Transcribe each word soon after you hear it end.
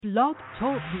Blog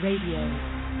Talk Radio.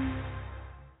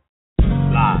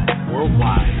 Live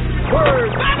worldwide. Word.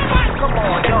 Come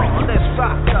on, y'all. Let's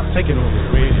rock up. Taking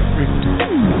over radio frequency.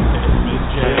 Miss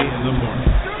J in the morning.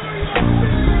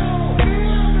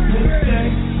 Miss J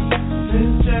in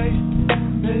the morning.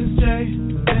 Miss J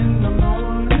in the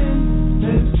morning.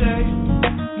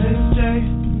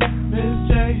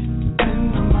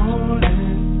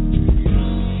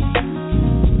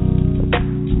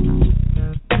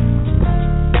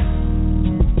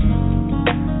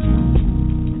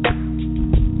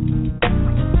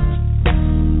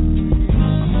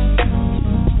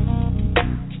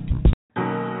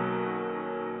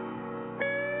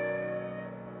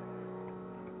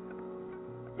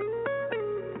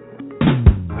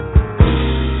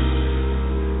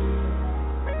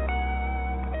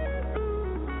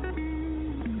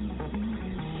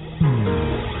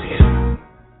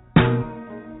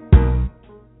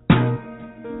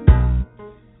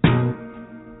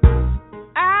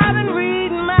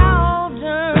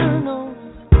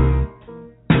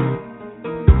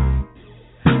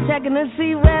 Checking to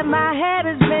see where my head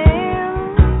has been,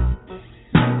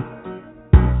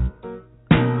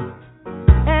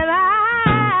 and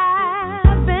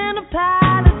I've been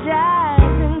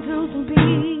apologizing to some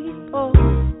people,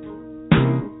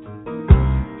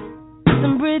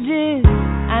 some bridges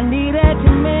I needed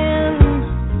to mend,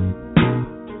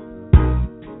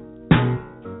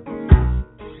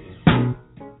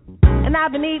 and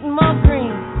I've been eating more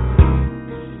cream.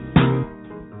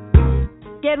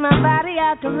 Get my body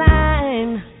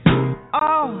alkaline.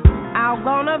 Oh, I'm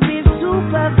gonna be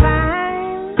super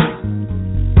fine.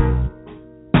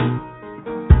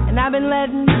 And I've been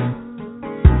letting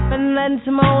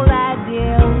some old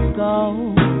ideals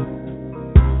go.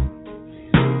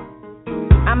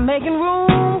 I'm making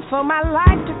room for my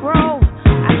life to grow.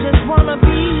 I just wanna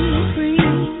be free.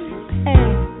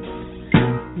 Hey,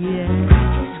 yeah.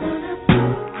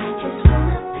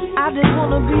 I just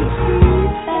wanna be free.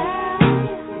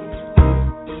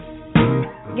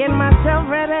 Getting myself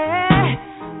ready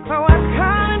for what's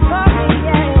coming for me,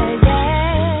 yeah,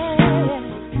 yeah.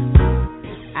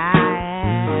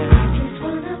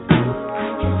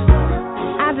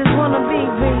 I just wanna be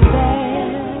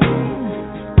prepared.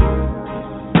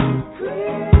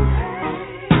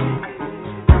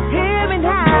 Hear me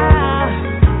now.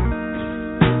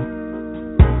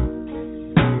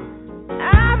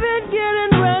 I've been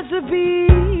getting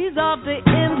recipes off the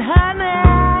internet.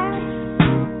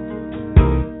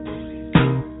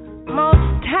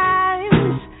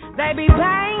 They be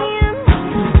paying.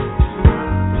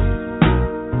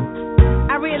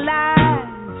 I realize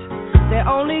they're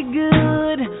only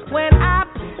good when I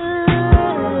put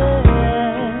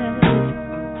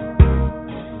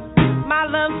my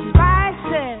love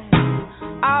spices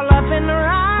all up in the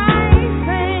right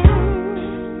thing.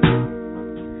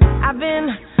 I've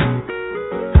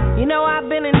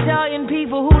been enjoying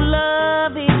people who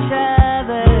love each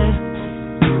other,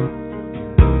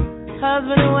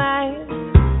 husband and wife,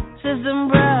 sister and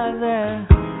brother,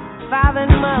 father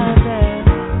and mother.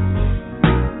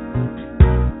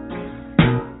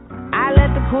 I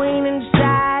let the queen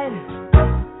inside,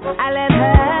 I let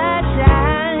her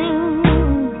shine.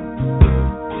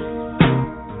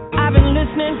 I've been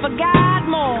listening for God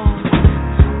more.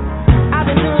 I've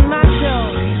been doing my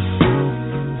show.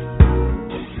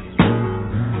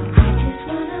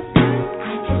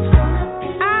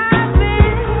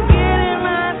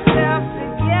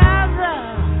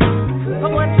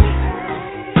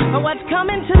 What's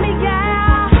coming to me,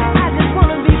 yeah, I just want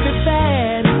to be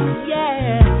prepared,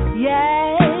 yeah,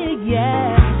 yeah,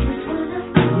 yeah,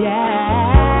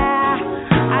 yeah,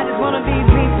 I just want to be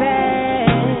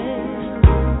prepared.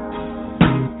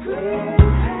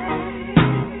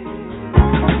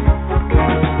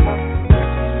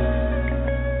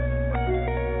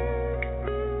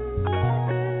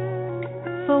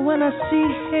 For when I see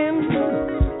him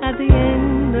at the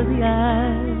end of the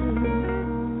aisle,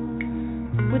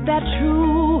 with that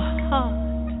true heart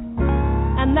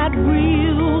and that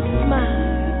real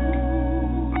smile,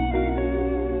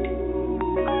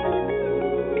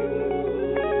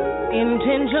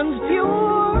 intentions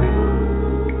pure,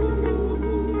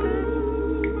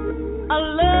 a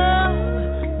love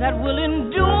that will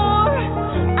endure.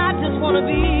 I just want to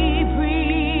be prepared.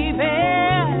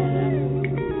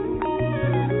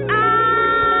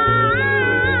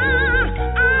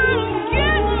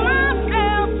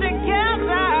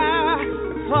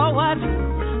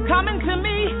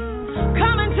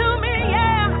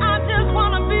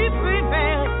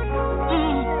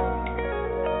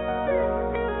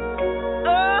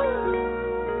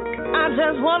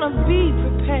 Just wanna be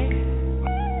prepared.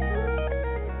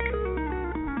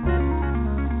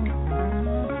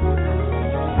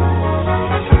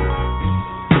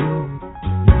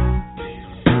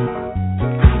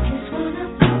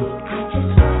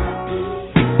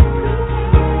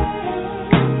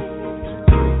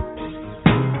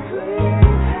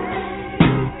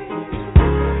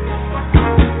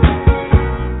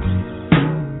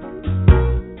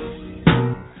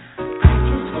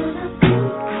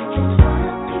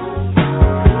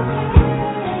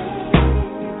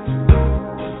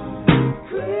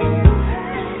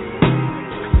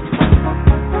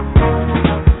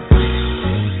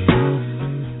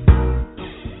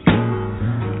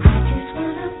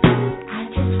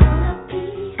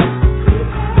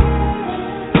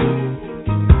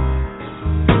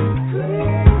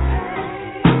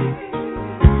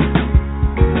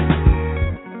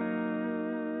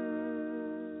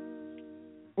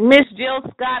 Miss Jill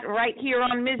Scott right here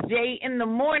on Miss J in the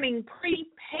Morning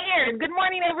Prepared. Good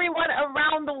morning, everyone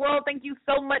around the world. Thank you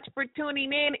so much for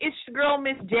tuning in. It's your girl,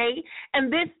 Miss J,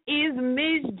 and this is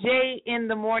Miss J in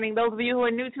the Morning. Those of you who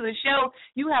are new to the show,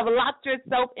 you have locked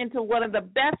yourself into one of the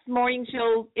best morning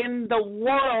shows in the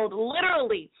world,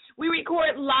 literally. We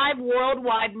record live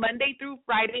worldwide Monday through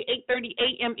Friday, 8:30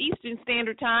 a.m. Eastern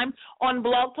Standard Time on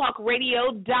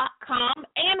blogtalkradio.com,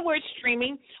 and we're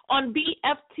streaming on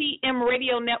BFTM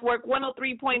Radio Network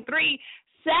 103.3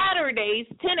 Saturdays,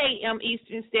 10 a.m.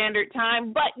 Eastern Standard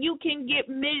Time. But you can get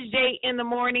Ms. J in the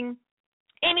Morning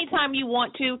anytime you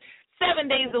want to, 7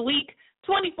 days a week,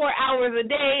 24 hours a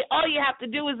day. All you have to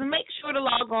do is make sure to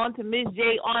log on to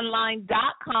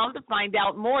MissJOnline.com to find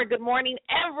out more. Good morning,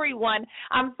 everyone.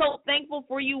 I'm so thankful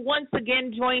for you once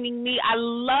again joining me. I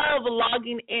love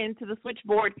logging into the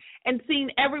switchboard and seeing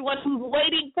everyone who's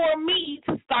waiting for me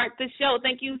to start the show.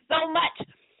 Thank you so much.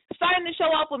 Starting the show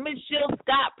off with Miss Jill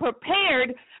Scott,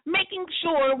 prepared, making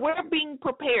sure we're being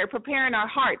prepared, preparing our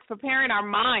hearts, preparing our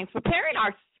minds, preparing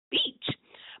our speech,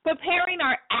 preparing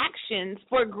our actions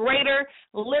for greater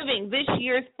living. This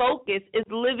year's focus is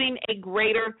living a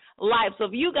greater life. So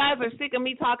if you guys are sick of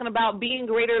me talking about being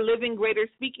greater, living greater,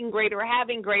 speaking greater,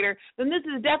 having greater, then this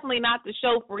is definitely not the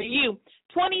show for you.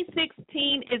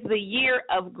 2016 is the year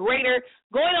of greater.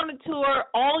 Going on a tour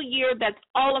all year, that's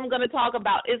all I'm going to talk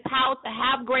about is how to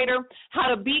have greater, how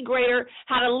to be greater,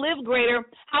 how to live greater,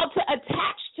 how to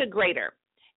attach to greater.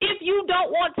 If you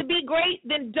don't want to be great,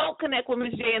 then don't connect with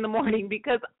Ms. J in the Morning,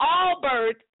 because all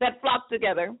birds that flock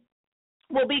together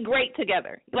will be great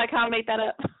together. You like how I made that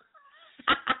up?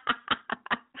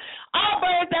 All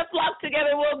birds that flock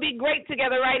together will be great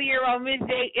together right here on Ms.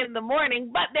 J in the Morning.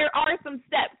 But there are some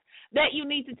steps that you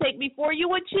need to take before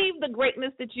you achieve the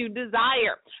greatness that you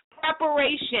desire.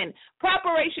 Preparation.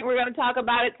 We're going to talk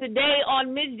about it today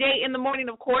on Ms. J in the Morning.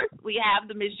 Of course, we have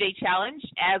the Ms. J Challenge,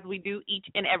 as we do each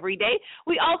and every day.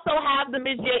 We also have the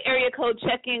Ms. J Area Code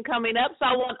Check-In coming up, so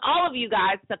I want all of you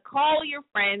guys to call your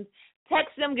friends,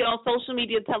 text them, get on social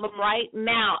media, tell them right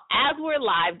now, as we're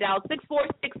live, dial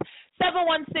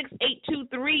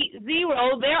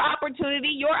 646-716-8230,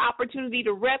 your opportunity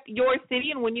to rep your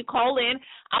city. And when you call in,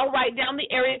 I'll write down the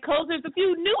area codes. There's a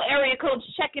few new area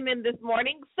codes checking in this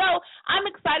morning. So I'm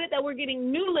excited that we're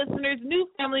getting new listeners, new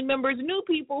family members, new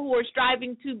people who are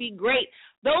striving to be great.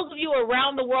 Those of you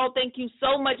around the world, thank you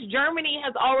so much. Germany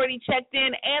has already checked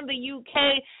in, and the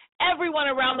UK. Everyone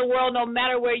around the world, no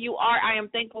matter where you are, I am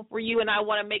thankful for you, and I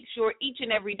want to make sure each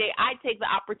and every day I take the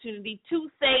opportunity to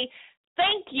say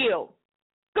thank you.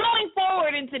 Going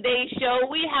forward in today's show,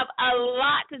 we have a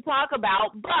lot to talk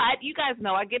about, but you guys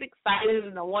know I get excited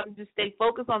and I want to stay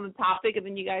focused on the topic, and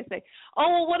then you guys say,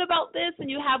 oh, well, what about this? And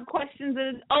you have questions,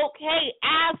 and it's okay.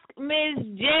 Ask Ms.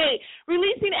 J.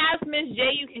 Releasing Ask Ms.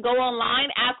 J, you can go online,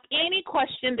 ask any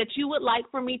question that you would like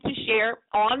for me to share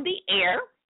on the air.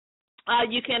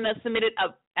 You can submit it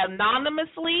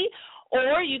anonymously,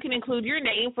 or you can include your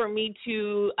name for me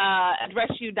to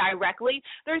address you directly.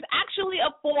 There's actually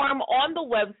a form on the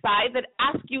website that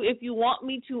asks you if you want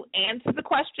me to answer the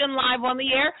question live on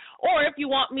the air, or if you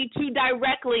want me to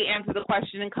directly answer the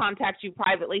question and contact you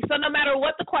privately. So no matter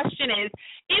what the question is,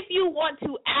 if you want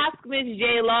to ask Ms.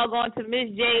 J, log on to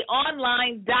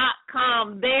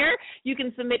MissJOnline.com. There you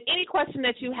can submit any question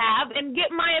that you have and get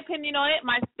my opinion on it,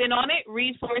 my spin on it,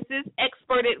 resources,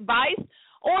 expert advice,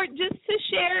 or just to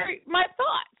share my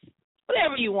thoughts,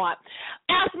 whatever you want.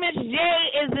 Ask Ms. J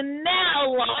is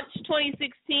now launched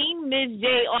 2016,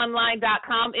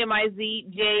 MissJOnline.com,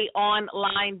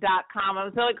 MIZJOnline.com.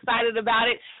 I'm so excited about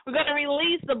it. We're going to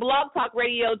release the Blog Talk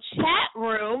Radio chat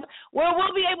room where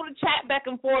we'll be able to chat back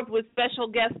and forth with special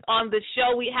guests on the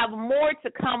show. We have more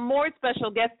to come, more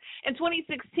special guests. In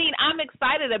 2016, I'm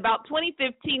excited about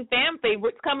 2015 fan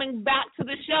favorites coming back to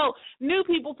the show. New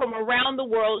people from around the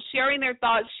world sharing their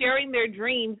thoughts, sharing their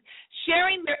dreams,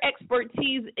 sharing their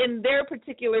expertise in their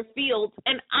particular fields.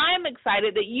 And I'm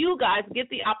excited that you guys get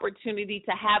the opportunity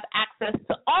to have access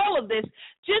to all of this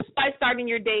just by starting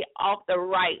your day off the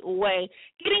right way.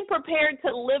 Getting prepared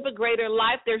to live a greater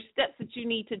life, there's steps that you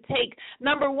need to take.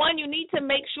 Number one, you need to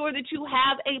make sure that you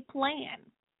have a plan.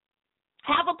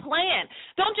 Have a plan.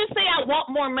 Don't just say, I want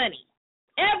more money.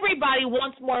 Everybody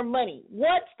wants more money.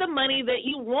 What's the money that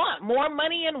you want? More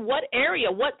money in what area?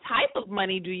 What type of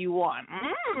money do you want?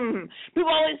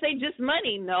 People always say just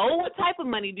money. No, what type of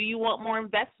money? Do you want more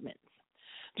investments?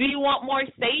 Do you want more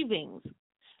savings?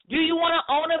 Do you want to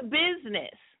own a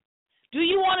business? Do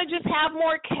you want to just have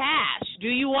more cash? Do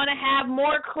you want to have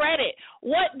more credit?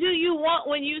 What do you want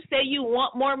when you say you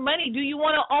want more money? Do you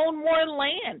want to own more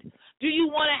land? Do you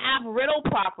want to have rental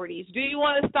properties? Do you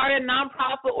want to start a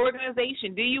nonprofit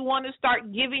organization? Do you want to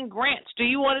start giving grants? Do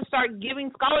you want to start giving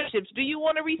scholarships? Do you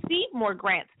want to receive more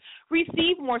grants,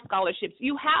 receive more scholarships?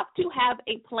 You have to have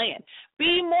a plan.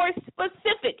 Be more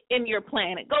specific in your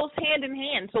plan. It goes hand in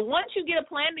hand. So once you get a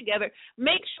plan together,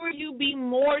 make sure you be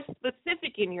more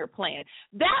specific in your plan.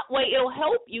 That way it'll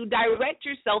help you direct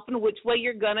yourself in which way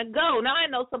you're going to go. Now, I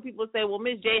know some people say, well,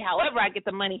 Ms. J, however I get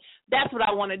the money, that's what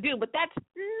I want to do. But that's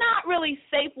not really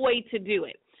a safe way to do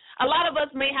it. A lot of us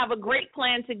may have a great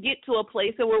plan to get to a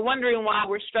place, and we're wondering why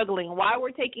we're struggling, why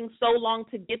we're taking so long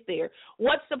to get there.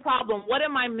 What's the problem? What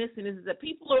am I missing? Is it the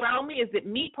people around me? Is it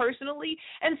me personally?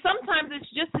 And sometimes it's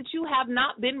just that you have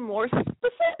not been more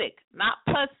specific, not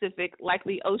Pacific like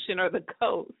the ocean or the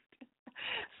coast.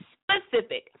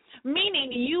 Specific,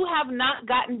 meaning you have not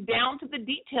gotten down to the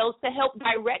details to help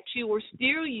direct you or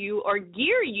steer you or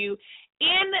gear you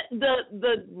in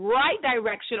the right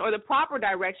direction or the proper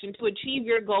direction to achieve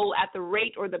your goal at the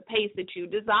rate or the pace that you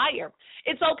desire.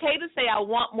 It's okay to say, I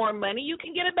want more money. You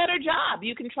can get a better job.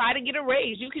 You can try to get a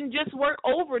raise. You can just work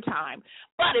overtime.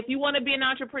 But if you want to be an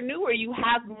entrepreneur, you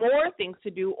have more things to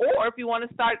do. Or if you want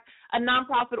to start a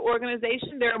nonprofit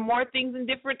organization, there are more things in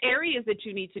different areas that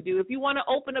you need to do. If you want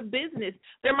to open a business,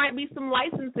 there might be some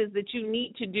licenses that you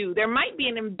need to do. There might be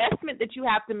an investment that you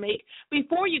have to make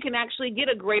before you can actually get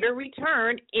a greater return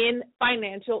in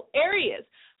financial areas.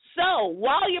 So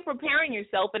while you're preparing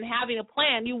yourself and having a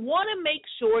plan, you want to make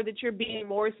sure that you're being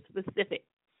more specific.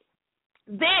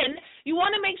 Then you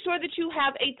want to make sure that you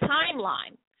have a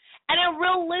timeline and a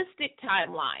realistic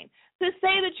timeline. To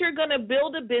say that you're going to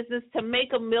build a business to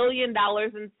make $1 million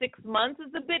in 6 months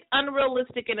is a bit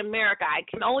unrealistic in America. I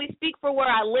can only speak for where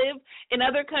I live. In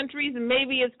other countries,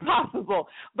 maybe it's possible.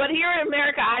 But here in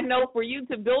America, I know for you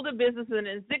to build a business and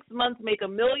in 6 months make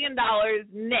 $1 million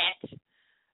net,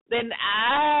 then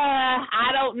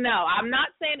I don't know. I'm not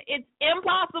saying it's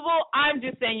impossible. I'm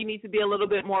just saying you need to be a little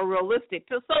bit more realistic.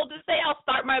 So to say I'll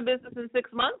start my business in 6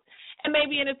 months, and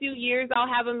maybe in a few years I'll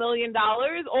have $1 million,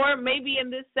 or maybe in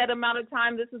this set amount of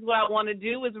time this is what I want to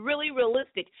do, is really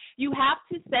realistic. You have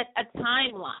to set a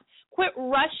timeline. Quit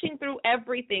rushing through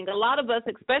everything. A lot of us,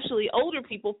 especially older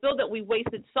people, feel that we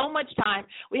wasted so much time.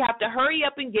 We have to hurry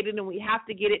up and get it, and we have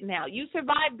to get it now. You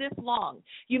survived this long.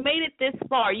 You made it this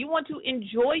far. You want to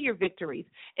enjoy your victories,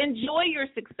 enjoy your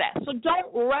success. So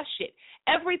don't rush it.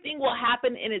 Everything will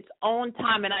happen in its own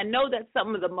time, and I know that's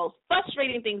some of the most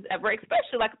frustrating things ever,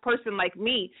 especially like a person like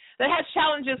me that has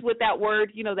challenges with that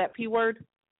word, you know, that P word.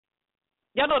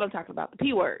 Y'all know what I'm talking about, the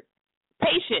P word,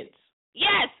 patience.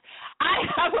 Yes, I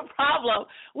have a problem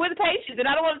with patience, and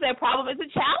I don't want to say a problem. It's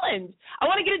a challenge. I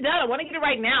want to get it done. I want to get it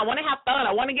right now. I want to have fun.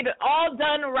 I want to get it all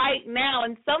done right now,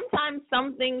 and sometimes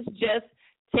some things just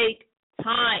take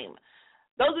time.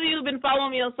 Those of you who've been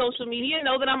following me on social media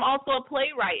know that I'm also a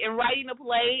playwright, and writing a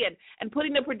play and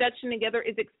putting the production together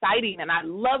is exciting, and I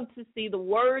love to see the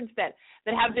words that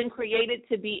have been created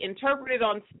to be interpreted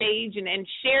on stage and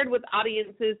shared with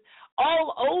audiences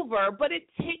all over, but it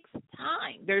takes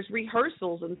time. There's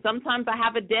rehearsals, and sometimes I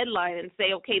have a deadline and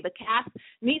say, okay, the cast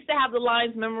needs to have the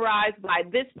lines memorized by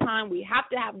this time. We have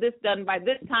to have this done by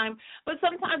this time, but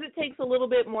sometimes it takes a little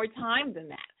bit more time than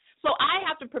that. So I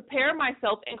have to prepare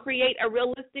myself and create a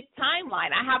realistic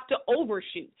timeline. I have to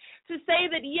overshoot to say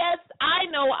that, yes, I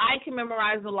know I can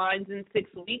memorize the lines in 6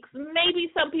 weeks.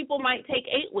 Maybe some people might take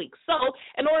 8 weeks. So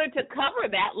in order to cover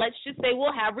that, let's just say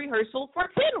we'll have rehearsal for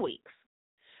 10 weeks.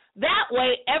 That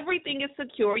way, everything is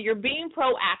secure, you're being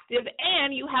proactive,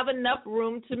 and you have enough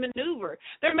room to maneuver.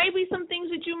 There may be some things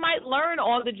that you might learn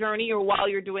on the journey or while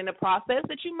you're doing the process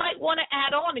that you might want to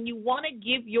add on, and you want to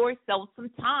give yourself some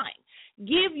time.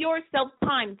 Give yourself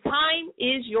time. Time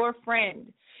is your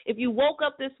friend. If you woke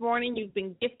up this morning, you've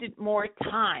been gifted more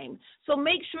time. So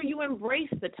make sure you embrace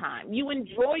the time. You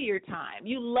enjoy your time.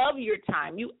 You love your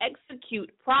time. You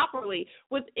execute properly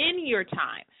within your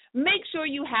time. Make sure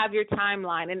you have your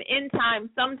timeline. And in time,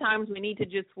 sometimes we need to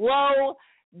just slow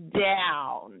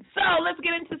down. So let's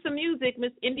get into some music.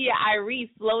 Miss India Irie,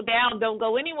 slow down. Don't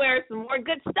go anywhere. Some more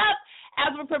good stuff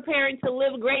as we're preparing to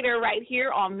live greater right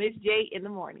here on Miss J in the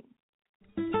Morning.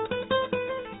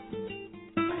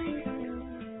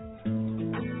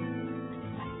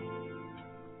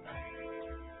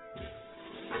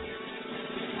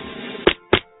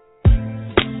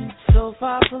 So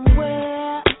far from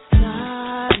where I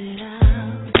started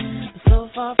out, so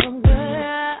far from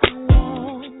where I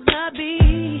wanna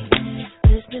be,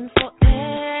 listening for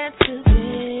answers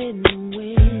in the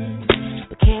wind,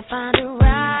 but can't find a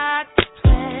rock to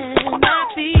plant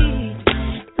my feet,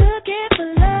 looking for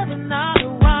love in all the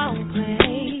wrong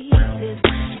places,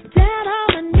 down on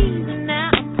my knees and now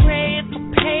I'm praying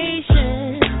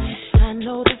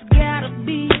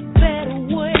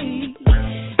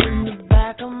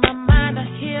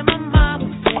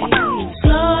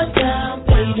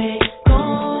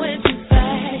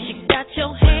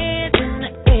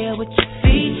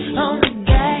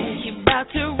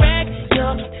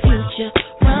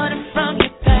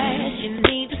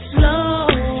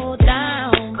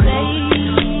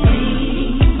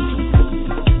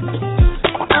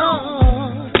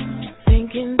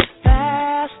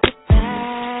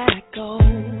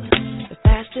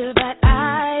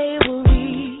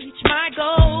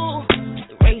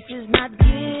not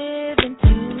given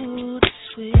to the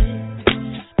swift,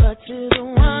 but to the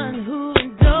one who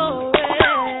endures. I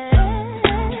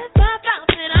thought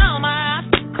that all my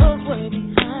obstacles were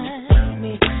behind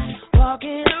me,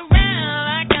 walking around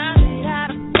like I made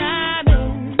out of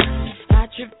diamonds. I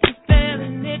tripped and fell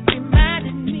and it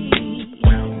reminded me,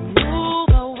 move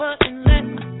over and let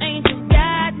my angel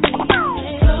guide me. Ooh,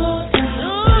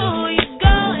 you're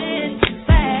going too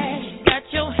fast. You got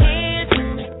your hands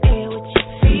in the air with your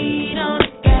feet on the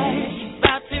gas. You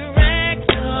about to wreck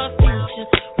your future,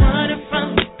 running from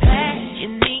the past. You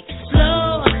need to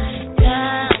slow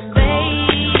down,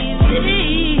 baby.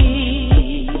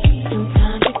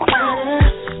 Sometimes you gotta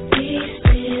be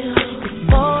still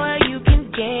before you can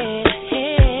get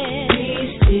ahead. Be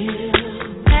still.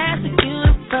 Ask the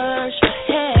universe for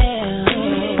help.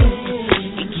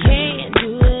 You can't do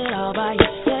it all by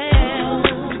yourself.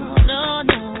 No,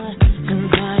 no.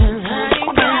 Sometimes you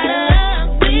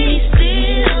gotta be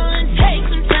still and take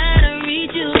some time to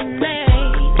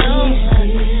rejuvenate.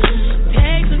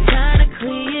 Take some time to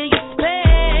clear your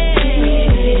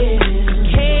space.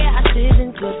 Chaos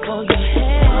isn't good for your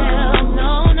health.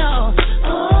 No, no.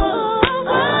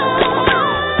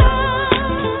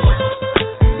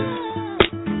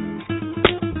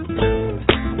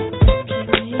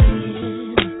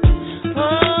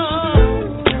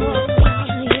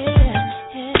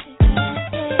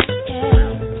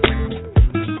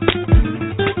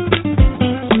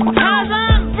 Cause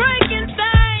I'm breaking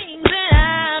things and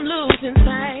I'm losing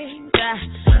things. I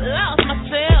lost my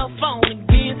cell phone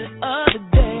again the other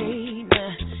day.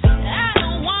 I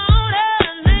don't wanna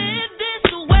live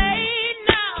this way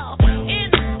now.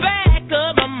 In the back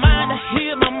of my mind, I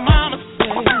hear my mama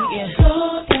say,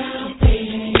 slow down,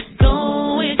 baby, it's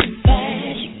going too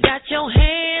fast. You got your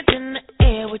hands in the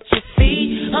air with your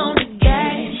feet on the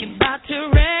gas. You're about to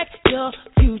wreck your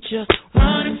future,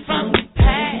 running from the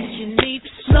past. You need to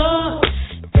slow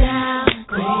down,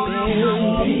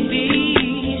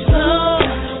 baby. Slow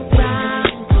down,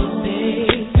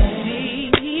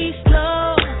 baby. Slow down, baby.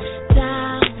 Slow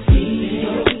down, baby.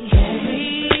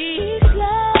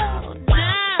 Slow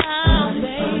down,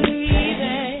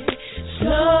 baby.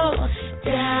 Slow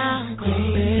down,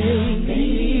 baby.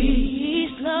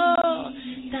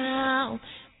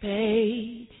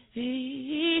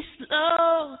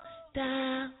 Slow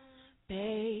down,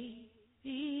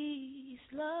 baby.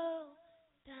 Slow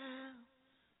down,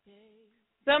 baby.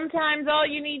 Sometimes all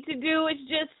you need to do is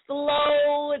just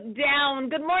slow down.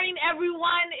 Good morning,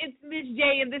 everyone. It's Miss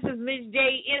J, and this is Miss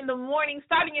J in the morning,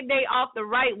 starting your day off the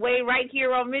right way, right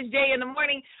here on Miss J in the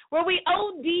morning, where we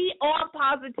OD on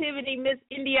positivity. Miss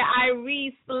India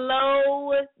Irie,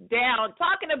 slow down.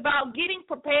 Talking about getting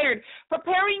prepared,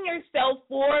 preparing yourself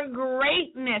for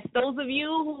greatness. Those of you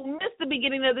who missed the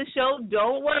beginning of the show,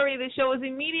 don't worry. The show is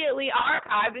immediately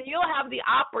archived, and you'll have the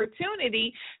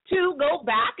opportunity to go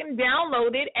back and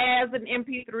download it as an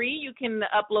MP3. You can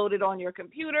upload it on your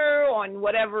computer, on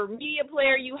whatever media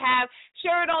player you have.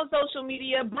 Share it on social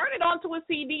media. Burn it onto a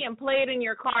CD and play it in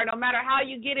your car. No matter how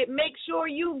you get it, make sure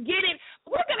you get it.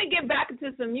 We're going to get back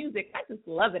into some music. I just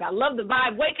love it. I love the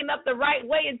vibe. Waking up the right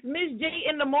way. It's Miss J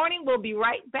in the morning. We'll be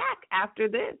right back after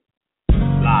this.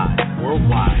 Live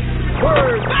worldwide.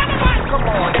 Word. Come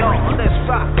on, y'all. Let's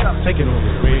rock up. Taking over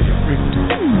the radio frequency.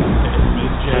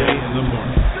 Miss J in the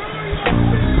morning.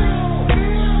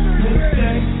 Miss J,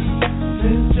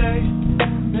 Miss J,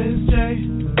 Miss J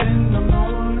in the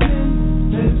morning.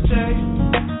 Miss J,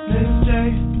 Miss J,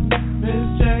 Miss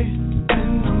J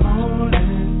in the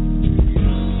morning.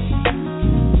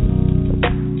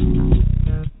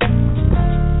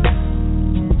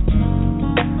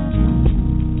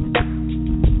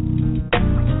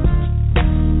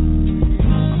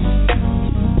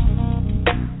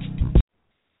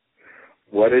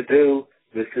 What it do?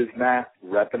 This is Matt,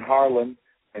 reppin' Harlem,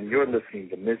 and you're listening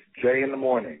to Miss J in the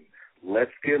morning.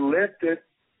 Let's get lifted.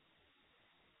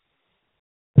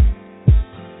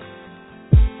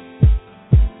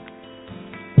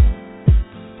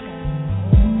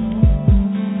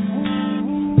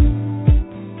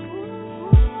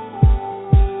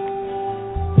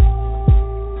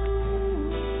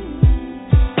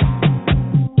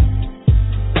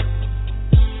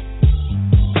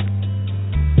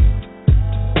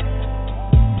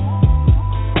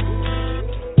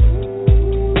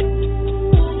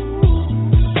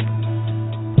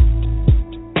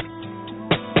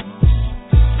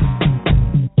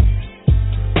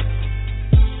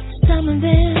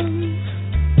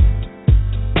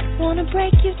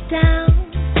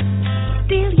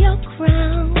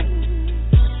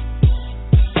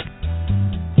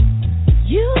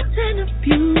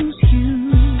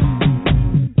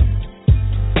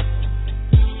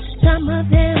 Some of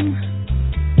them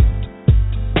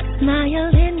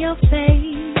smile in your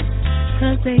face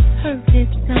 'cause they've heard it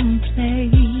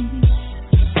someplace.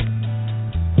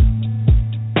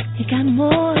 You got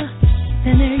more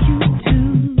than they're used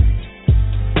to.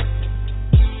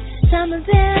 Some of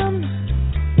them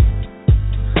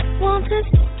want to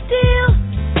steal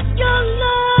your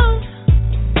love.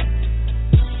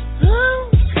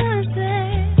 Oh, 'cause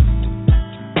they're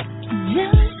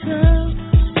jealous of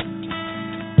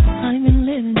how you've been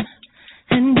living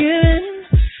and giving.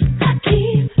 I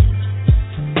keep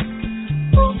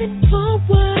moving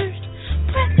forward,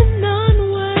 pressing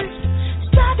onward,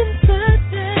 striving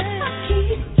further. I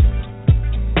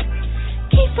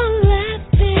keep on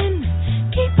laughing,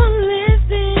 keep on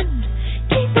living,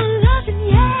 keep on loving,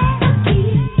 yeah.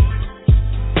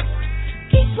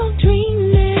 Keep on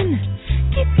dreaming,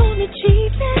 keep on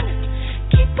achieving,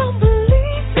 keep on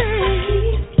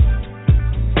believing.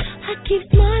 I keep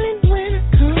smiling when I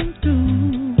come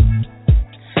through,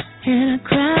 and I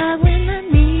cry when I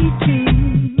need to.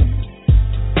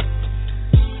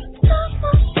 Some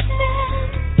of them,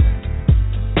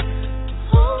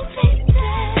 oh, they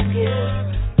stab you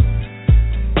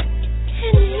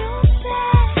in your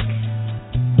back,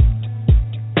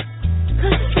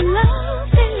 'cause it's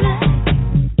love they lack.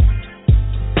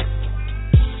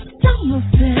 Some of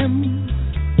them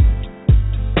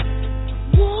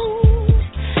won't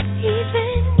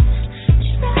even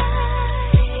try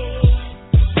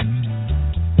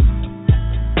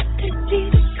to see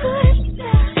the good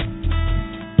side.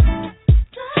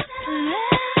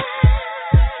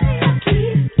 I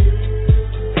keep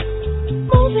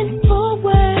moving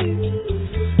forward,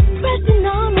 pressing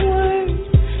onward,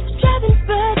 striving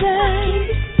further.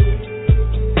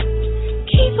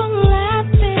 Keep on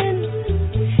laughing,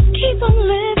 keep on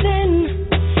living,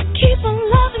 keep on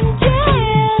loving,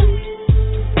 yeah.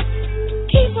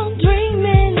 Keep on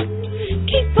dreaming,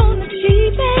 keep on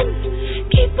achieving,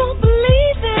 keep on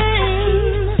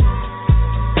believing.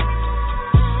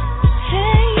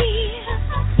 Hey, I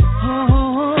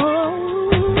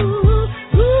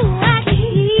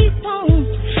keep on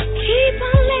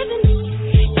living,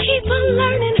 keep on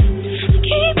learning,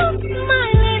 keep on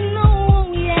smiling,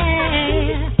 oh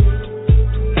yeah.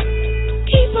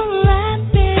 Keep on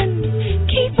laughing,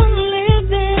 keep on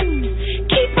living,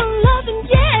 keep on loving,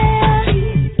 yeah.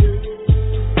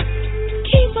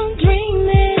 Keep on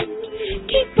dreaming,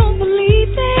 keep on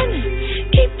believing,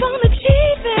 keep on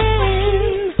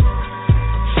achieving.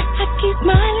 I keep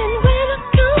smiling when I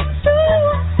come through,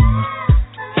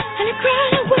 and I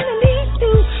cry when I need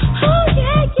to. Oh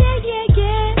yeah, yeah, yeah,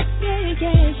 yeah, yeah,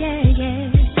 yeah, yeah, yeah.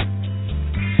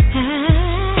 I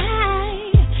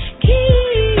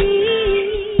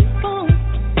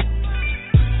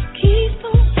keep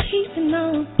on keeping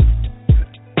on.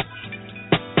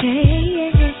 Hey,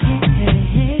 yeah,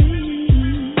 hey.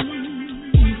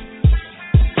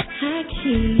 I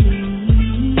keep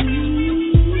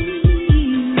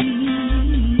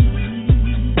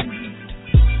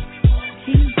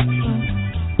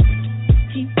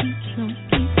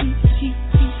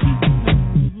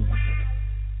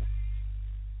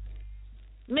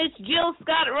Miss Jill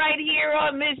Scott right here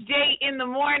on Miss J in the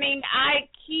morning. I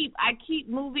keep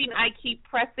moving. I keep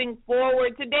pressing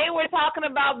forward. Today we're talking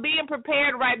about being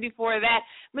prepared. Right before that,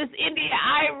 Miss India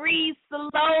Irie,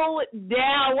 slow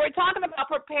down. We're talking about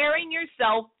preparing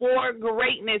yourself for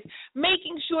greatness,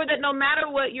 making sure that no matter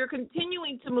what, you're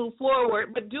continuing to move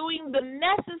forward, but doing the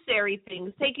necessary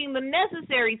things, taking the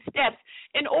necessary steps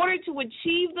in order to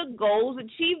achieve the goals,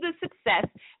 achieve the success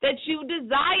that you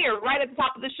desire. Right at the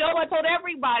top of the show, I told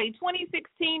everybody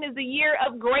 2016 is the year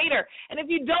of greater. And if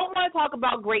you don't want to talk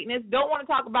about greatness, don't want to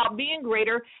talk about being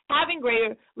greater, having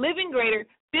greater, living greater,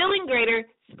 feeling greater,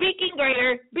 speaking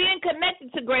greater, being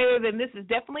connected to greater, then this is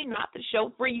definitely not the show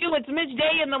for you. It's Miss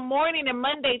J in the morning, and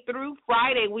Monday through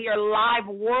Friday we are live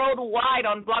worldwide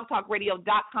on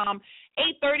blogtalkradio.com,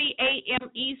 8:30 a.m.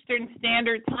 Eastern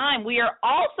Standard Time. We are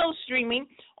also streaming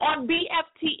on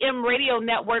BFTM Radio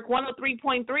Network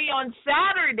 103.3 on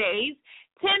Saturdays,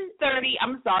 10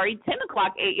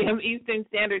 o'clock a.m. Eastern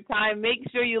Standard Time. Make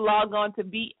sure you log on to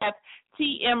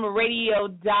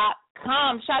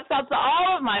BFTMradio.com. Shouts out to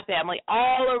all of my family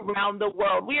all around the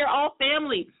world. We are all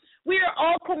family. We are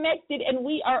all connected, and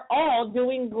we are all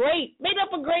doing great. Made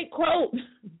up a great quote.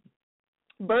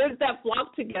 Birds that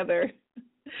flock together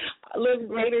live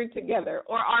greater together,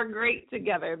 or are great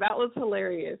together. That was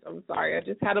hilarious. I'm sorry. I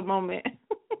just had a moment.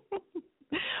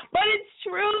 But it's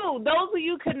true. Those who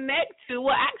you connect to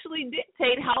will actually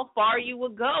dictate how far you will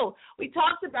go. We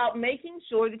talked about making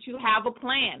sure that you have a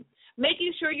plan.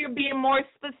 making sure you're being more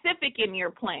specific in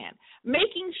your plan,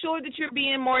 making sure that you're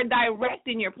being more direct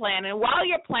in your plan. And while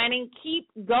you're planning, keep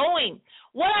going.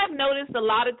 What I've noticed a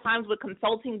lot of times with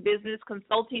consulting business,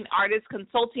 consulting artists,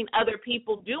 consulting other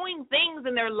people, doing things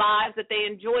in their lives that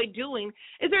they enjoy doing,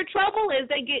 is their trouble is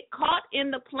they get caught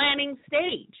in the planning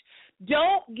stage.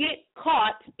 Don't get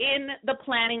caught in the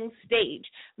planning stage.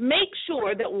 Make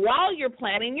sure that while you're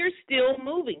planning, you're still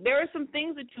moving. There are some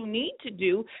things that you need to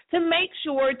do to make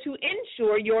sure to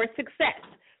ensure your success.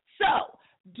 So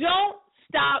don't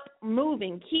stop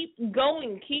moving. Keep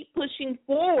going. Keep pushing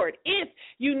forward. If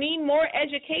you need more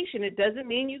education, it doesn't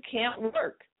mean you can't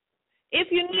work. If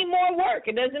you need more work,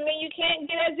 it doesn't mean you can't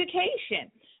get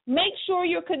education. Make sure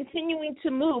you're continuing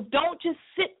to move. Don't just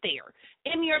sit there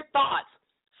in your thoughts.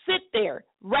 Sit there,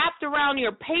 wrapped around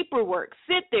your paperwork.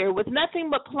 Sit there with nothing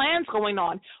but plans going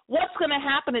on. What's going to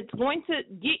happen? It's going to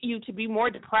get you to be more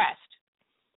depressed.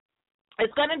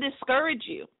 It's going to discourage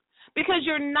you because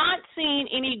you're not seeing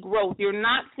any growth. You're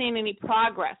not seeing any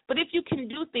progress. But if you can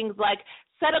do things like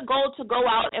set a goal to go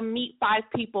out and meet 5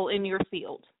 people in your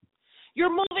field,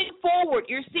 you're moving forward.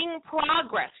 You're seeing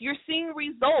progress. You're seeing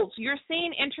results. You're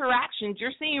seeing interactions.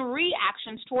 You're seeing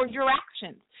reactions towards your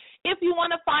actions. If you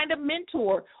want to find a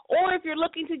mentor or if you're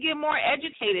looking to get more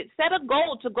educated, set a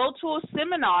goal to go to a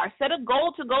seminar. Set a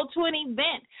goal to go to an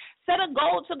event. Set a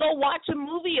goal to go watch a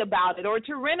movie about it or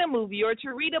to rent a movie or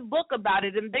to read a book about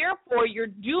it. And therefore, you're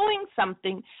doing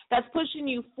something that's pushing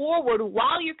you forward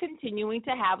while you're continuing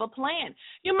to have a plan.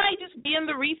 You might just be in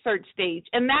the research stage,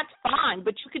 and that's fine,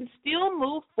 but you can still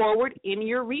move forward in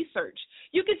your research.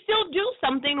 You can still do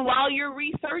something while you're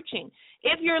researching.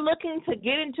 If you're looking to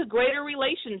get into greater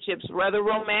relationships, whether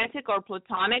romantic or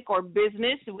platonic or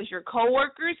business with your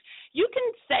coworkers, you can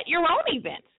set your own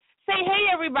events. Say, hey,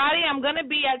 everybody, I'm going to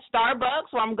be at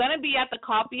Starbucks or I'm going to be at the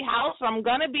coffee house or I'm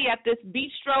going to be at this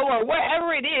bistro or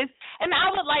wherever it is, and I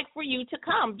would like for you to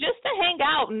come just to hang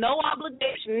out, no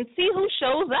obligation, and see who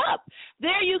shows up.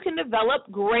 There you can develop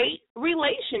great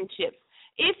relationships.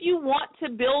 If you want to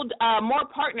build more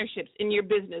partnerships in your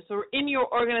business or in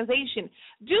your organization,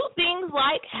 do things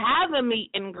like have a meet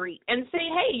and greet and say,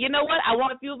 hey, you know what, I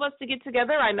want a few of us to get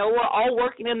together. I know we're all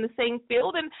working in the same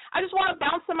field, and I just want to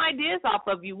bounce some ideas off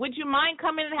of you. Would you mind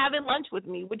coming and having lunch with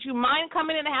me? Would you mind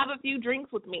coming in and have a few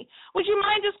drinks with me? Would you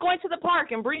mind just going to the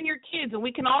park and bring your kids and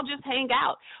we can all just hang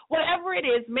out? Whatever it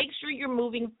is, make sure you're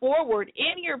moving forward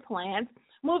in your plans,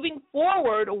 moving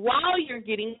forward while you're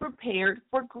getting prepared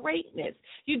for greatness.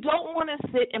 You don't want to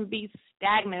sit and be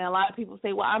stagnant. A lot of people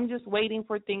say, well, I'm just waiting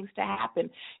for things to happen.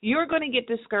 You're going to get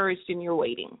discouraged in your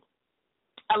waiting.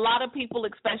 A lot of people,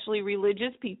 especially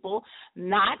religious people,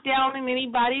 not down on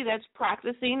anybody that's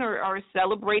practicing or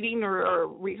celebrating or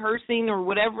rehearsing or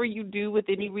whatever you do with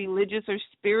any religious or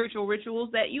spiritual rituals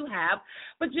that you have,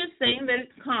 but just saying that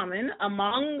it's common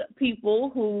among people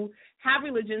who have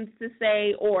religions to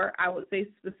say, or I would say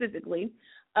specifically,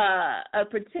 a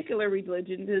particular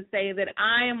religion to say that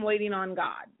I am waiting on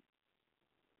God.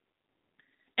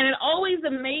 And it always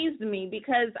amazed me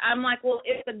because I'm like, well,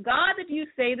 if the God that you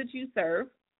say that you serve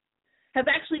has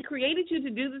actually created you to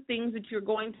do the things that you're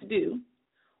going to do,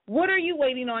 what are you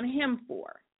waiting on him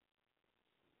for?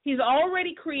 He's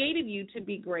already created you to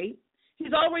be great.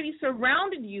 He's already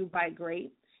surrounded you by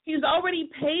great. He's already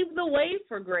paved the way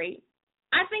for great.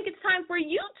 I think it's time for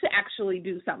you to actually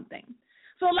do something.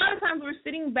 So a lot of times we're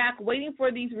sitting back waiting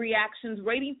for these reactions,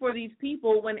 waiting for these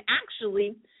people, when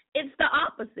actually it's the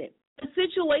opposite. The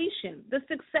situation, the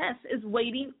success is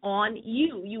waiting on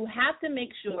you. You have to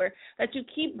make sure that you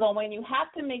keep going. You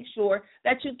have to make sure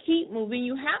that you keep moving.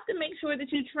 You have to make sure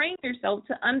that you train yourself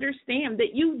to understand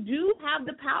that you do have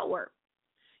the power.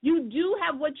 You do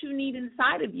have what you need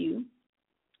inside of you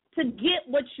to get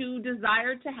what you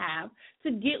desire to have,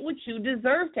 to get what you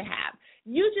deserve to have.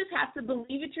 You just have to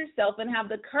believe it yourself and have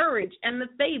the courage and the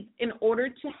faith in order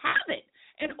to have it,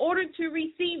 in order to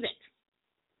receive it.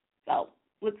 So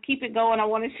let's keep it going. I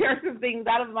want to share some things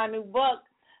out of my new book.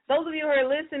 Those of you who are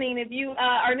listening, if you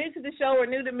are new to the show or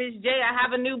new to Ms. J, I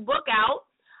have a new book out,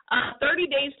 30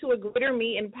 Days to a Greater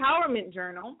Me Empowerment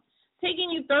Journal, taking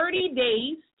you 30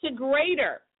 days to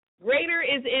greater. Greater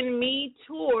is in Me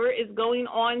tour is going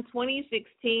on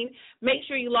 2016. Make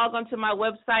sure you log on to my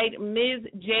website,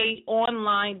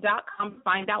 MsJOnline.com, to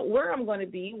find out where I'm going to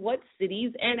be, what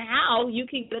cities, and how you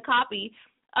can get a copy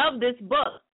of this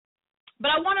book. But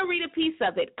I want to read a piece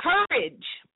of it. Courage.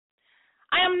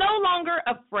 I am no longer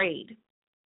afraid.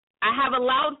 I have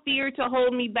allowed fear to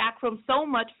hold me back from so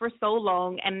much for so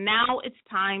long, and now it's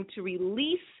time to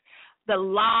release the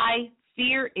lie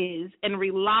fear is and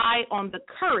rely on the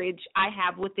courage I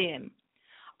have within.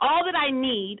 All that I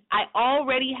need, I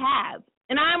already have,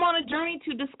 and I am on a journey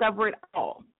to discover it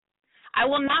all. I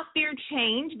will not fear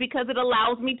change because it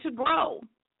allows me to grow.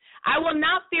 I will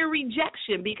not fear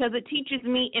rejection because it teaches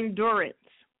me endurance.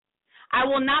 I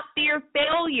will not fear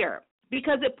failure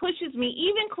because it pushes me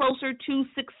even closer to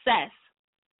success.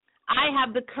 I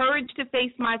have the courage to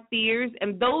face my fears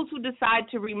and those who decide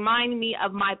to remind me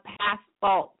of my past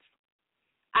faults.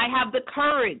 I have the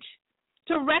courage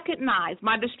to recognize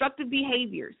my destructive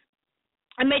behaviors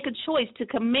and make a choice to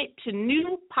commit to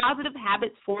new positive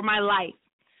habits for my life.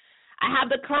 I have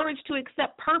the courage to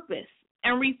accept purpose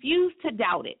and refuse to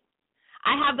doubt it.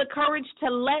 I have the courage to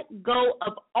let go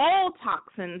of all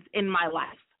toxins in my life.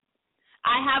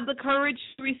 I have the courage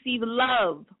to receive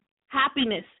love,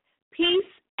 happiness,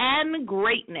 peace, and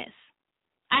greatness.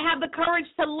 I have the courage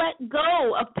to let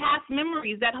go of past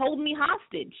memories that hold me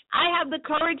hostage. I have the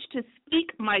courage to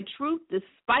speak my truth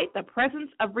despite the presence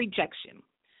of rejection.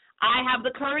 I have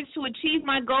the courage to achieve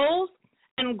my goals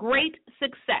and great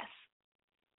success.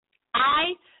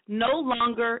 I no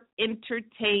longer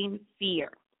entertain fear.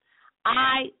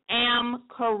 I am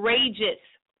courageous.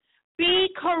 Be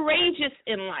courageous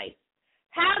in life.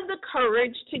 Have the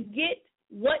courage to get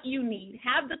what you need.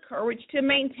 Have the courage to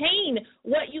maintain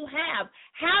what you have.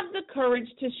 Have the courage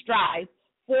to strive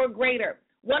for greater.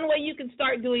 One way you can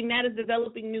start doing that is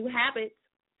developing new habits.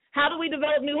 How do we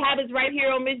develop new habits? Right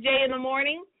here on Ms. J in the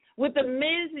morning with the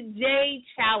Ms. J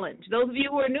Challenge. Those of you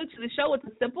who are new to the show, it's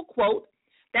a simple quote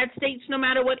that states, no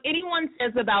matter what anyone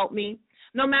says about me,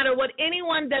 no matter what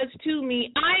anyone does to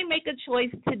me, I make a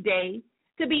choice today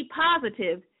to be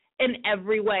positive in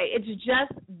every way. It's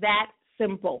just that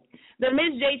simple. The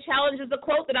Ms. J Challenge is a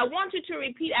quote that I want you to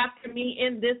repeat after me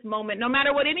in this moment. No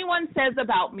matter what anyone says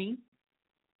about me,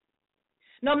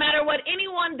 no matter what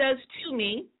anyone does to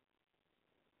me,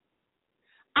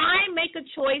 I make a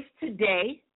choice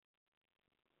today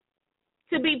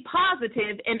to be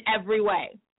positive in every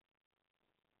way.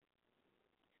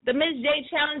 The Ms. J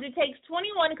Challenge, it takes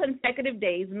 21 consecutive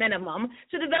days minimum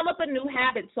to develop a new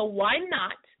habit. So why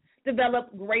not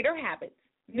develop greater habits,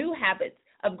 new habits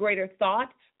of greater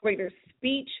thought, greater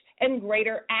speech, and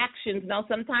greater actions? Now,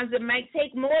 sometimes it might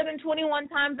take more than 21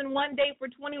 times in one day for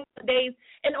 21 days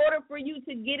in order for you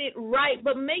to get it right.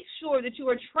 But make sure that you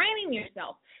are training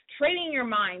yourself, training your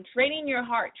mind, training your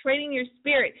heart, training your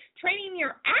spirit, training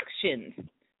your actions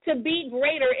to be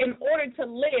greater in order to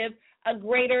live a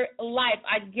greater life.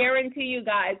 I guarantee you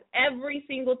guys, every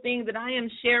single thing that I am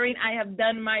sharing, I have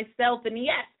done myself. And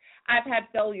yes, I've had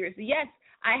failures. Yes,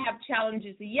 I have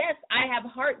challenges. Yes, I have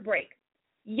heartbreak.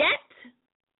 Yet,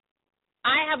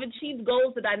 I have achieved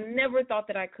goals that I never thought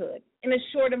that I could in a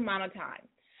short amount of time.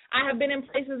 I have been in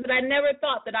places that I never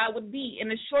thought that I would be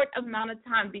in a short amount of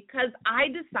time because I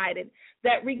decided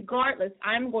that regardless,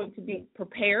 I'm going to be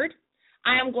prepared,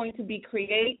 I am going to be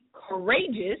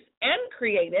courageous and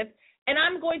creative, and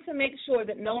I'm going to make sure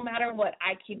that no matter what,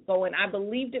 I keep going. I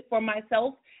believed it for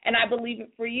myself, and I believe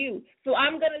it for you. So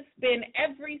I'm going to spend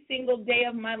every single day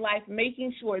of my life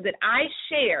making sure that I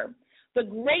share the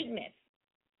greatness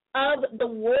of the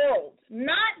world,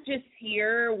 not just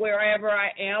here, wherever I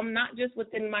am, not just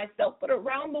within myself, but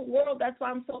around the world. That's why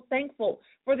I'm so thankful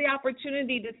for the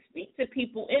opportunity to speak to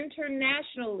people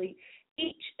internationally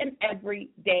each and every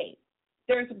day.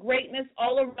 There's greatness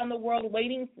all around the world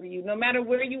waiting for you. No matter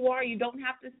where you are, you don't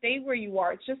have to stay where you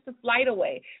are. It's just a flight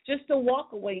away, just a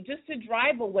walk away, just a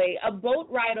drive away, a boat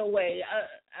ride away,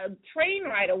 a train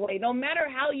ride away. No matter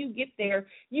how you get there,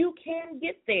 you can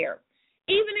get there.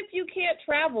 Even if you can't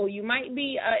travel, you might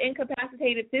be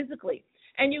incapacitated physically,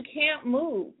 and you can't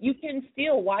move. You can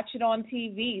still watch it on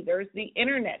TV. There's the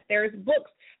internet. There's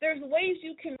books. There's ways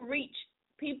you can reach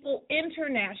people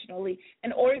internationally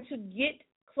in order to get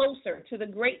closer to the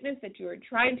greatness that you are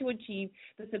trying to achieve,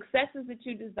 the successes that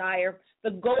you desire,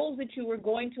 the goals that you are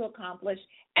going to accomplish.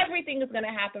 Everything is going to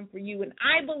happen for you, and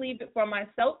I believe it for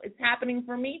myself. It's happening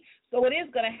for me, so it is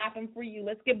going to happen for you.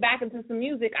 Let's get back into some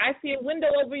music. I see a window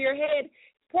over your head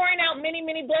pouring out many,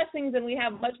 many blessings, and we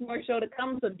have much more show to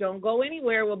come, so don't go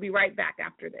anywhere. We'll be right back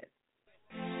after this.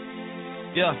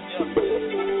 Yeah.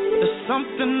 There's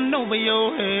something over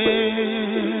your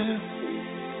head.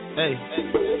 Hey.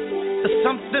 There's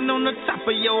something on the top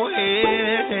of your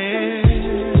head.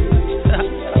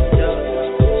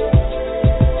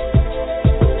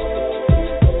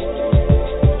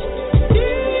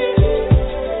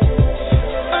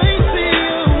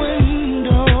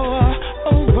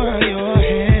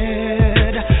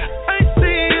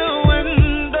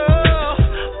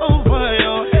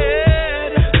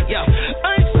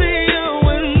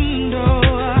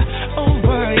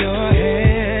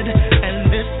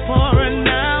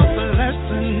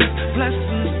 Listen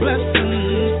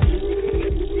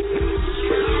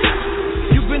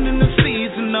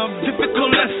critical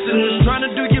lessons. Trying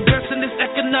to do your best in this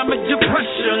economic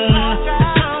depression. As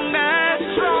long as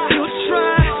you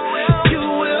try, you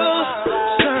will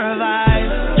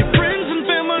survive. Your friends and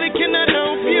family cannot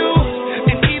help you,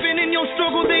 and even in your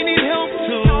struggle, they need help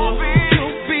too.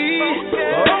 You'll be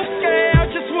okay. I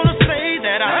just wanna say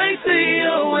that I see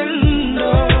a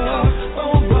window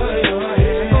over your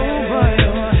head. Over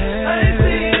your head. I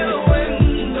see a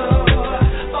window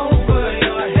over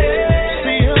your head.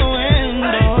 See a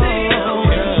window. I see a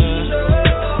window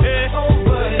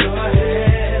over your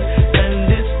head,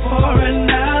 and it's pouring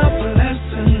out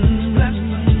blessings.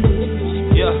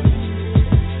 Yeah,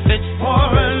 it's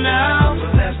pouring out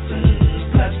blessings.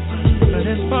 And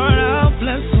it's pouring out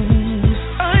blessings.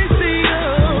 I see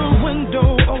a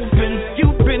window open.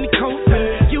 You've been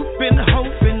coping, you've been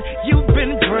hoping, you've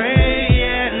been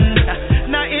praying.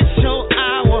 Now it's your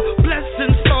hour.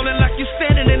 Blessings falling like you're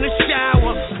standing in the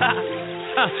shower.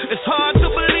 It's hard to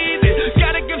believe it.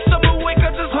 Gotta give some away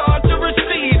 'cause it's hard to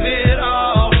receive it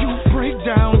all. You break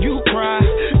down, you cry.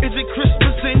 Is it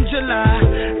Christmas in July?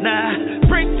 Nah,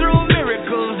 breakthrough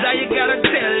miracles. Now you gotta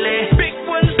tell it. Big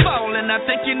ones falling. I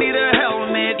think you need a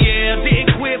helmet. Yeah,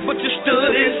 didn't quit, but you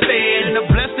stood instead. And the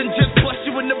blessing just bust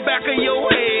you in the back of your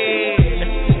head.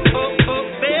 Oh,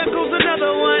 there goes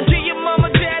another one. To your mama,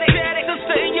 daddy,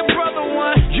 sister, and your brother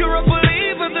one. You're a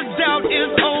believer, the doubt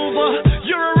is over.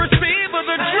 You're a receiver,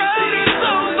 the drought is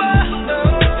over.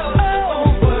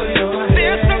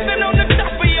 There's something on the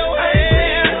top of your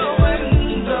head.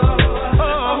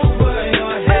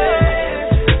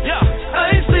 Yeah,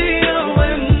 I see a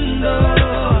window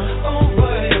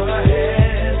over your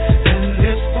head, and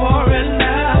it's pouring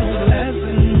out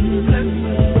blessings.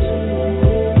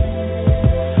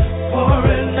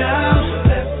 Pouring out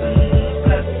blessings.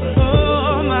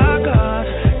 Oh my God,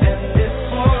 and it's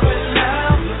pouring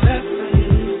out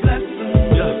blessings.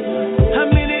 Yeah. How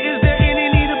many is there any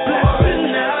need of blessing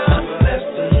now?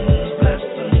 Blessings.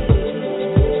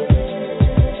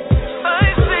 I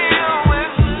see a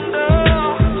window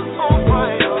over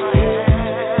your head.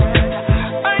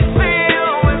 I see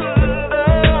a window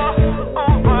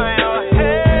over your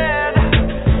head.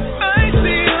 I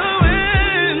see a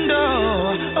window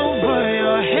over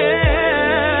your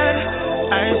head.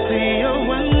 I see a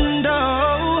window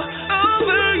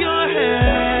over your head.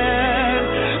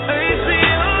 I see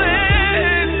a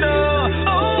window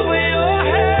over your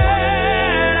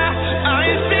head. I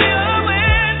see a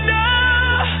window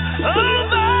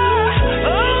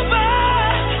over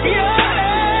your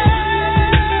head.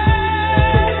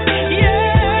 Yeah,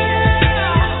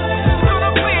 it's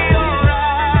gonna be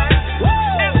alright.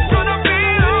 It's gonna be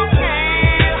okay.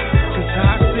 'Cause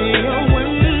I see a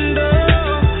window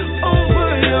over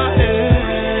your head.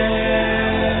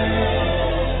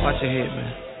 Watch your head,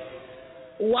 man.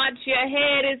 Watch your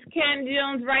head. It's Ken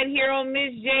Jones right here on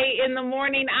Miss J in the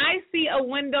morning. I see a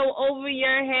window over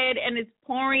your head, and it's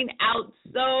pouring out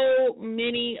so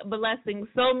many blessings,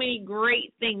 so many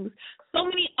great things, so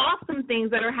many awesome things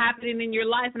that are happening in your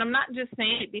life. And I'm not just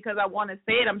saying it because I want to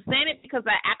say it. I'm saying it because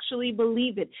I actually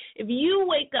believe it. If you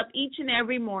wake up each and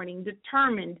every morning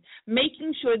determined,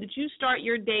 making sure that you start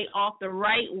your day off the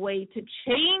right way to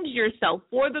change yourself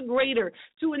for the greater,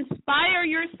 to inspire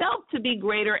yourself to be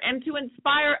greater, and to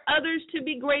inspire others to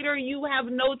be greater, you have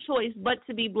no choice but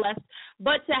to be blessed,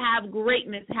 but to have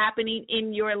greatness happening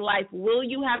in your life. Will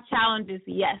you have challenges?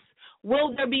 Yes.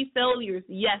 Will there be failures?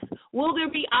 Yes. Will there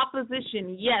be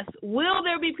opposition? Yes. Will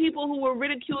there be people who will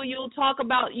ridicule you, talk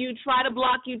about you, try to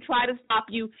block you, try to stop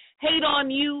you, hate on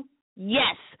you?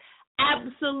 Yes.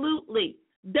 Absolutely.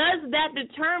 Does that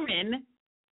determine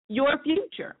your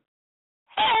future?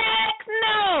 Heck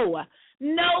no.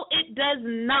 No, it does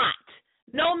not.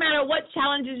 No matter what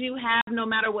challenges you have, no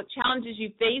matter what challenges you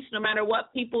face, no matter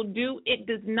what people do, it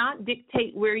does not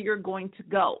dictate where you're going to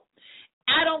go.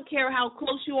 I don't care how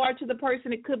close you are to the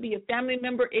person. It could be a family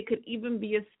member. It could even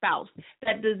be a spouse.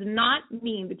 That does not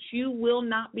mean that you will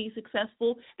not be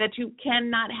successful, that you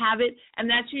cannot have it, and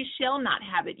that you shall not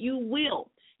have it. You will.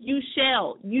 You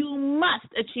shall. You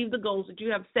must achieve the goals that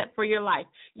you have set for your life.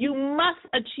 You must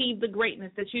achieve the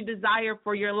greatness that you desire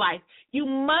for your life. You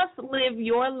must live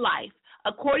your life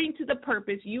according to the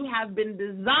purpose you have been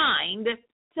designed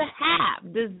to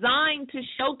have, designed to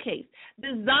showcase,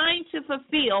 designed to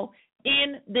fulfill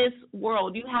in this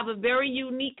world. You have a very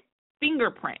unique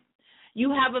fingerprint.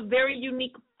 You have a very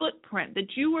unique footprint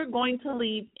that you are going to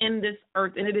leave in this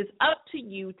earth, and it is up to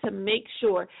you to make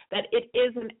sure that it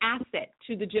is an asset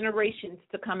to the generations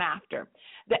to come after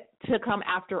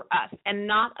us, and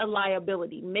not a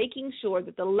liability, making sure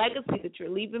that the legacy that you're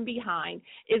leaving behind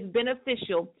is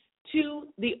beneficial to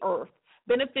the earth,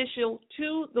 beneficial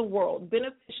to the world,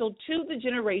 beneficial to the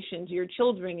generations, your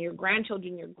children, your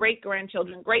grandchildren, your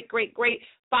great-grandchildren, great,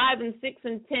 5 and 6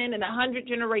 and 10 and 100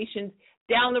 generations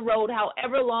down the road,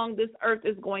 however long this earth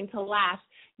is going to last.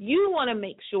 You want to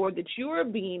make sure that you are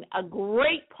being a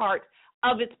great part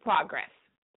of its progress,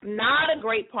 not a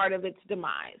great part of its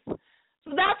demise.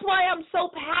 So that's why I'm so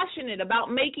passionate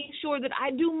about making sure that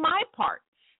I do my part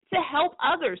to help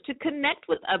others, to connect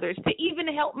with others, to even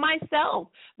help myself.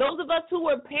 Those of us who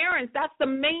are parents, that's the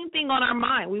main thing on our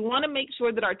mind. We want to make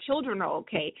sure that our children are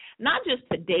okay, not just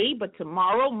today, but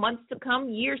tomorrow, months to come,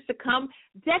 years to come,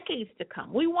 decades to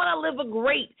come. We want to live a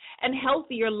great and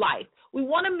healthier life. We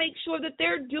want to make sure that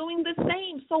they're doing the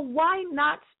same. So why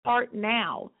not start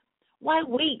now? Why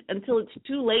wait until it's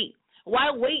too late?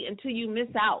 Why wait until you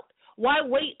miss out? Why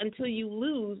wait until you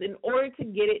lose in order to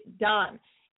get it done?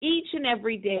 Each and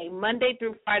every day, Monday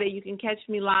through Friday, you can catch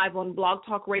me live on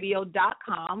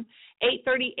blogtalkradio.com,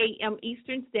 8:30 a.m.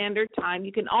 Eastern Standard Time.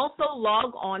 You can also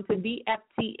log on to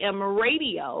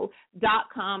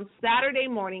BFTMradio.com Saturday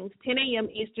mornings, 10 a.m.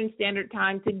 Eastern Standard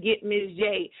Time to get Ms.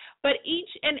 J. But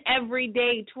each and every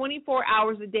day, 24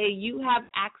 hours a day, you have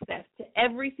access to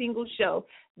every single show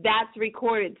that's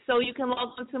recorded. So you can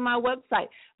log on to my website,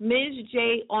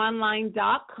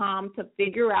 MsJOnline.com, to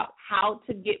figure out how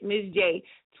to get Ms. J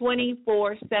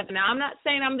 24/7. Now, I'm not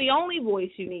saying I'm the only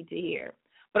voice you need to hear,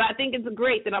 but I think it's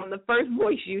great that I'm the first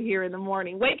voice you hear in the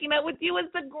morning. Waking up with you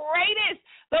is the greatest.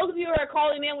 Those of you who are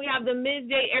calling in, we have the Ms.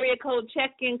 J area code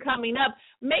check-in coming up,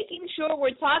 making sure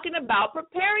we're talking about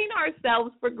preparing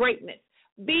ourselves for greatness,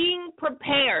 being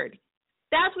prepared.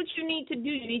 That's what you need to do.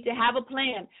 You need to have a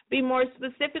plan. Be more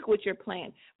specific with your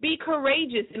plan. Be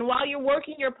courageous. And while you're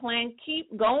working your plan,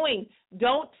 keep going.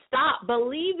 Don't stop.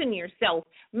 Believe in yourself.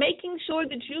 Making sure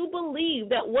that you believe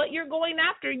that what you're going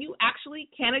after, you actually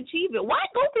can achieve it. Why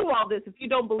go through all this if you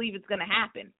don't believe it's going to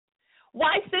happen?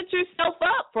 Why set yourself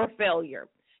up for failure?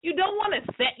 You don't want to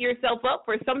set yourself up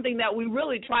for something that we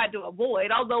really tried to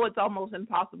avoid, although it's almost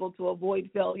impossible to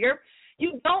avoid failure.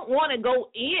 You don't want to go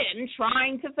in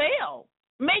trying to fail.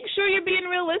 Make sure you're being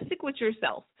realistic with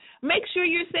yourself. Make sure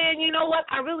you're saying, you know what,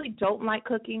 I really don't like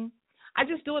cooking. I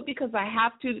just do it because I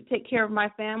have to take care of my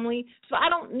family, so I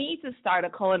don't need to start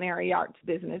a culinary arts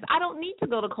business. I don't need to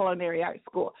go to culinary arts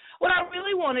school. What I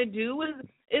really want to do is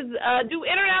do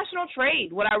international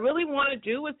trade. What I really want to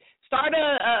do is start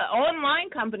a online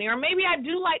company, or maybe I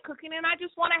do like cooking and I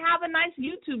just want to have a nice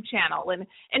YouTube channel and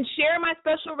share my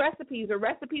special recipes or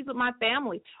recipes with my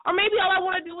family. Or maybe all I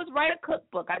want to do is write a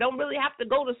cookbook. I don't really have to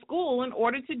go to school in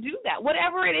order to do that.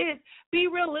 Whatever it is, be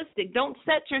realistic. Don't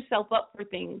set yourself up for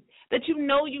things that you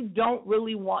know you don't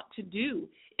really want to do.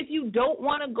 If you don't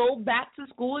want to go back to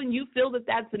school and you feel that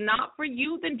that's not for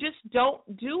you, then just don't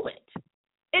do it.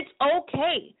 It's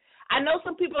okay. I know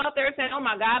some people out there saying, oh,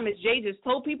 my God, Ms. J just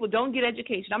told people don't get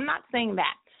education. I'm not saying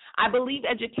that. I believe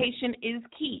education is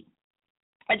key.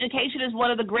 Education is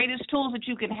one of the greatest tools that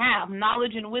you can have,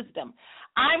 knowledge and wisdom.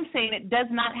 I'm saying it does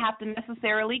not have to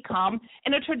necessarily come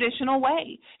in a traditional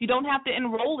way. You don't have to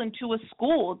enroll into a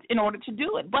school in order to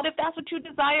do it. But if that's what you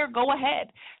desire, go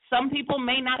ahead. Some people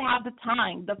may not have the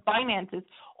time, the finances,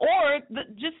 or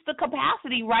just the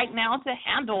capacity right now to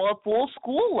handle a full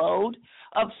school load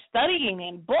of studying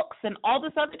and books and all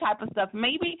this other type of stuff.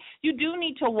 Maybe you do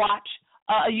need to watch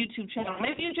a YouTube channel.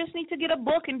 Maybe you just need to get a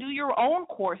book and do your own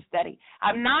course study.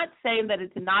 I'm not saying that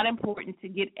it's not important to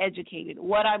get educated.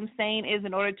 What I'm saying is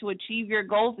in order to achieve your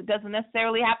goals, it doesn't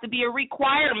necessarily have to be a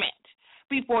requirement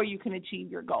before you can achieve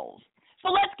your goals.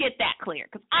 So let's get that clear,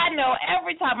 because I know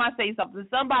every time I say something,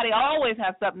 somebody always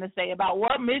has something to say about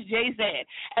what Ms. J said.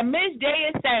 And Ms. J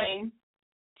is saying,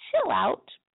 chill out.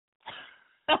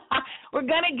 We're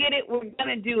going to get it. We're going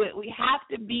to do it. We have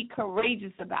to be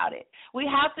courageous about it. We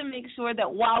have to make sure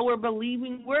that while we're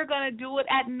believing, we're going to do it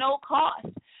at no cost,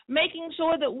 making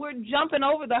sure that we're jumping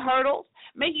over the hurdles,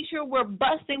 making sure we're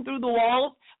busting through the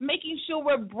walls, making sure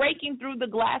we're breaking through the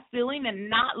glass ceiling and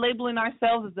not labeling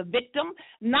ourselves as a victim,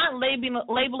 not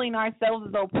labeling ourselves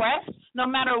as oppressed. No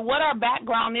matter what our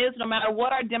background is, no matter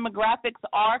what our demographics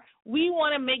are, we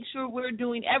want to make sure we're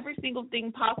doing every single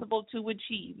thing possible to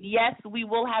achieve. Yes, we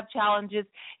will have challenges.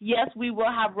 Yes, we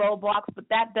will have roadblocks, but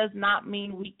that does not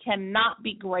mean we cannot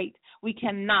be great. We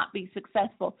cannot be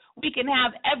successful. We can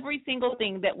have every single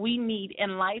thing that we need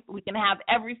in life. We can have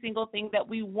every single thing that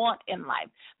we want in life.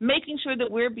 Making sure that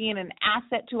we're being an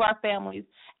asset to our families,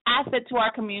 asset to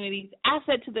our communities,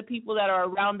 asset to the people that are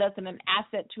around us, and an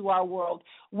asset to our world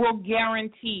will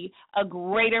guarantee a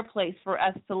greater place for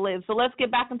us to live. So let's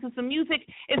get back into some music.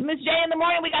 It's Ms. J in the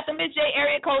morning. We got the Ms. J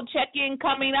area code check-in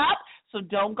coming up, so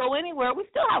don't go anywhere. We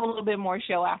still have a little bit more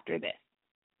show after this.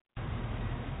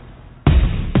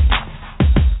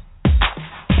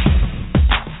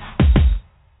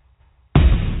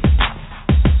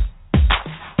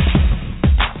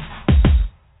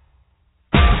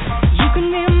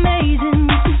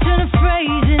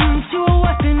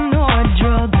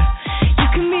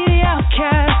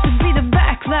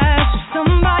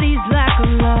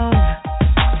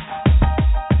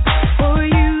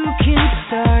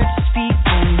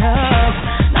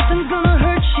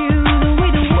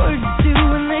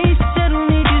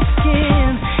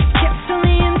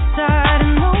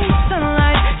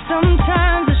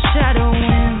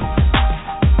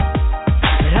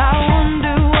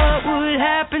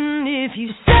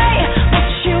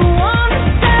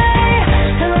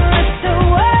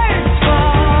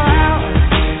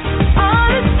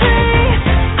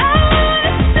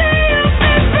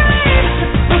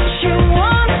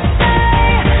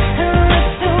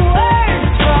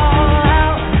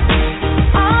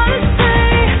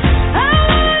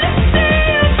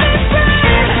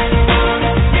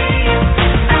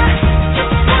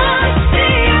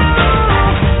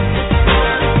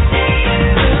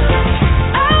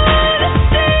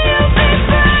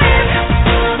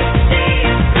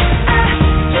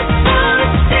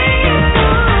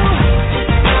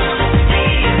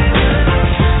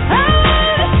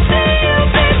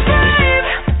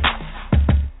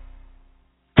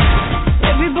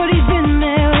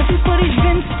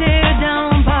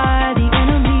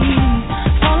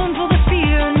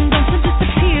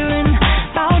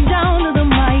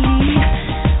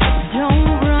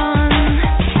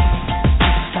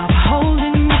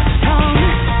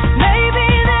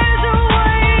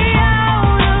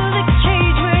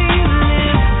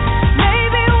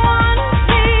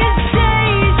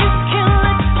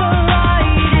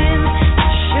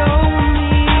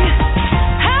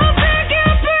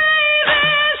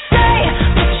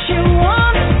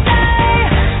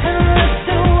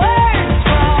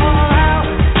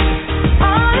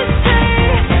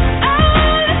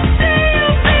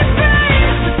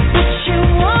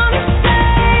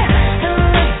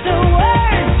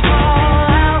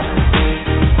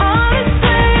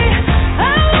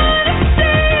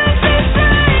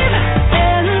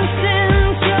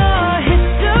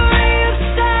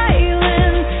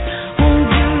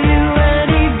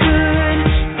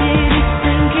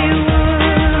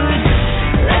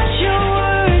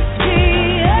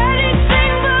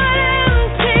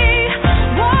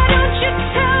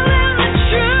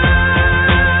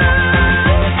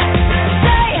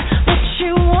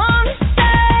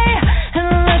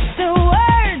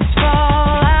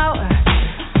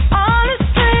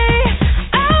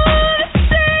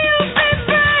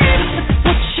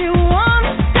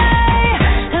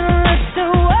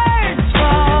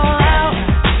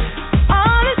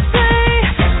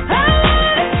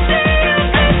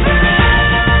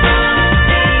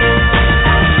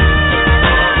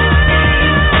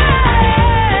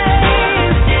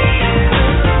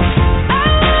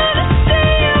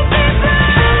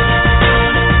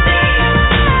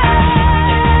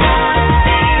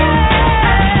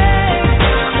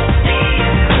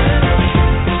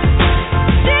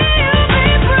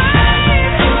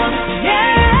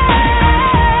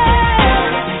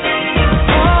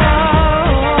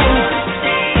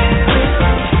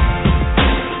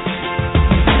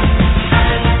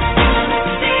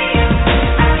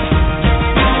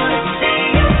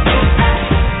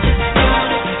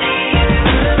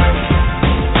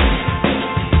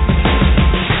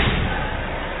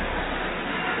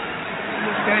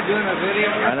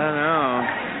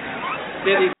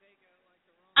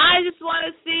 I just want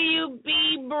to see you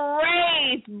be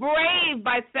brave. Brave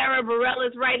by Sarah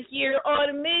Bareilles right here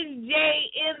on Ms. J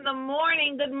in the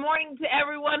morning. Good morning to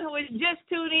everyone who is just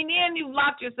tuning in. You've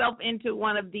locked yourself into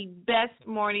one of the best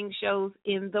morning shows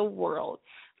in the world.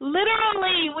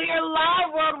 Literally, we are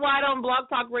live worldwide on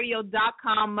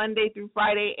blogtalkradio.com Monday through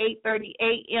Friday, 8:30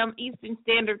 a.m. Eastern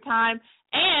Standard Time,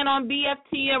 and on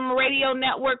BFTM Radio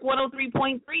Network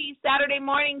 103.3 Saturday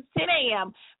mornings, 10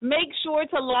 a.m. Make sure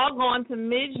to log on to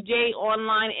Ms. J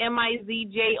Online,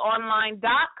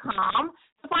 MIZJOnline.com,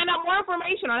 to find out more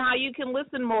information on how you can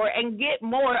listen more and get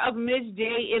more of Ms.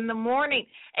 J in the morning.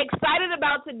 Excited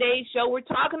about today's show. We're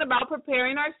talking about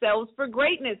preparing ourselves for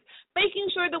greatness, making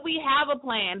sure that we have a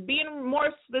plan, being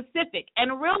more specific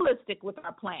and realistic with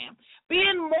our plan,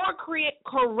 being more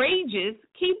courageous,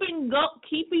 keeping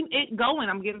it going.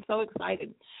 I'm getting so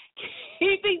excited.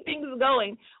 Keeping things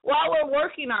going while we're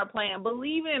working our plan,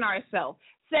 believing in ourselves,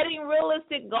 setting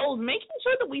realistic goals, making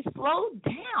sure that we slow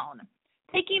down,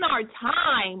 taking our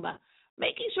time,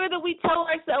 making sure that we tell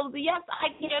ourselves, yes, I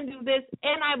can do this,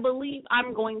 and I believe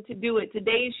I'm going to do it.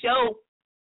 Today's show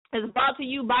is brought to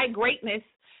you by Greatness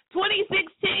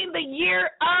 2016, the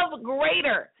year of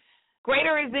Greater.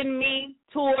 Greater is in Me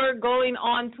tour going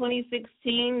on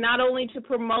 2016, not only to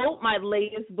promote my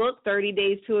latest book, 30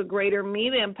 Days to a Greater Me,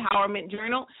 the Empowerment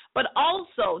Journal, but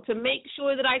also to make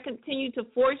sure that I continue to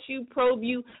force you, probe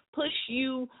you, push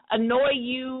you, annoy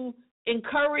you,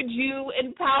 encourage you,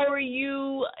 empower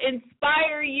you,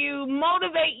 inspire you,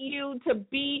 motivate you to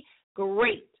be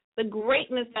great. The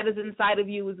greatness that is inside of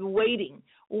you is waiting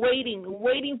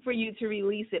for you to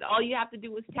release it. All you have to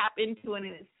do is tap into it,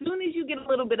 and as soon as you get a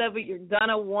little bit of it, you're going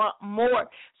to want more.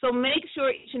 So make sure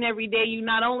each and every day you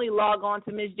not only log on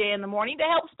to Ms. J in the morning to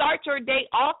help start your day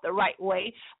off the right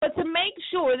way, but to make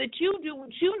sure that you do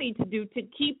what you need to do to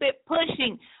keep it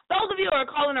pushing. Those of you who are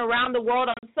calling around the world,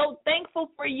 I'm so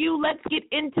thankful for you. Let's get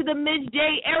into the Ms.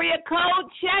 J area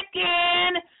code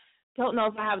check-in. Don't know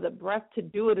if I have the breath to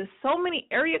do it. There's so many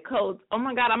area codes. Oh,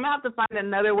 my God, I'm going to have to find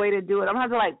another way to do it. I'm going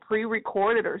to have to,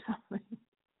 pre-record it or something.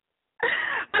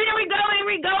 But here we go.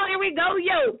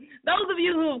 Yo, those of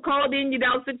you who have called in, you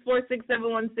dial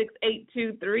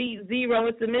 646-716-8230.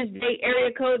 It's the Ms. J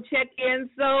area code check-in.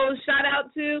 So shout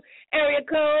out to area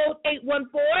code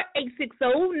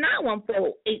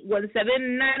 814-860-914,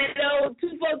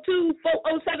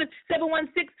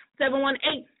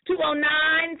 817-980-242-407-716-718.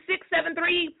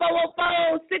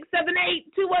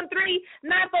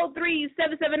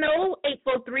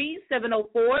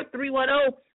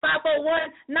 209-673-404-678-213-943-770-843-704-310.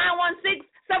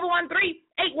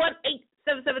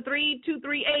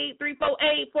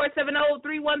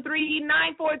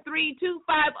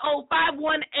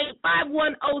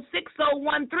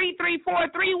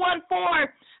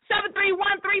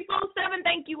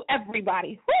 Thank you,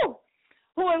 everybody. Whew.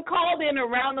 Who have called in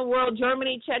around the world.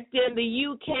 Germany checked in, the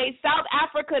UK, South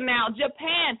Africa now,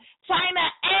 Japan,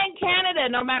 China, and Canada.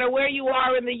 No matter where you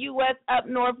are in the U.S., up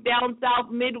north, down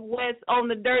south, Midwest, on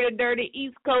the dirty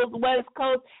East Coast, West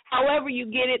Coast, however you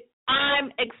get it,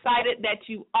 I'm excited that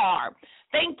you are.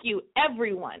 Thank you,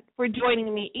 everyone, for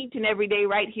joining me each and every day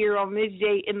right here on Ms.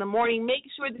 J in the morning. Make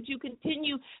sure that you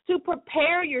continue to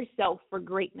prepare yourself for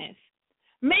greatness.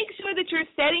 Make sure that you're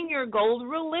setting your goals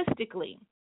realistically.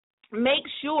 Make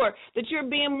sure that you're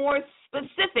being more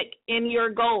specific in your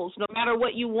goals. No matter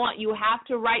what you want, you have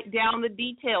to write down the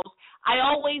details. I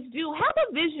always do. Have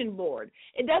a vision board.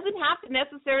 It doesn't have to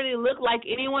necessarily look like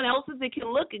anyone else's. It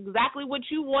can look exactly what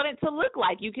you want it to look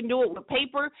like. You can do it with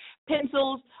paper,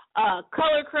 pencils,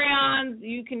 color crayons.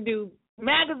 You can do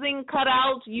magazine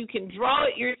cutouts. You can draw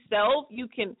it yourself. You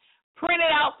can print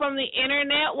it out from the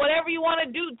internet, whatever you want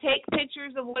to do. Take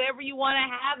pictures of whatever you want to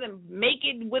have and make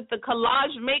it with the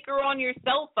collage maker on your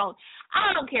cell phone.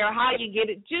 I don't care how you get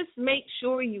it. Just make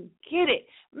sure you get it.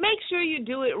 Make sure you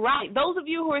do it right. Those of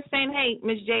you who are saying, hey,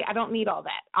 Ms. J, I don't need all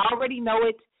that. I already know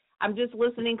it. I'm just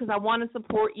listening because I want to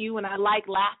support you and I like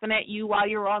laughing at you while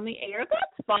you're on the air.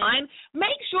 That's fine.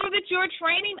 Make sure that you're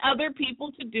training other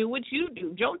people to do what you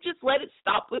do. Don't just let it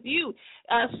stop with you.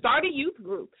 Start a youth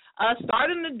group. Start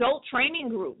an adult training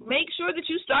group. Make sure that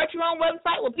you start your own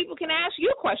website where people can ask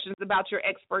you questions about your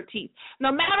expertise.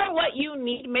 No matter what you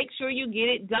need, make sure you get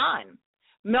it done.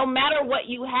 No matter what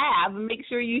you have, make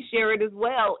sure you share it as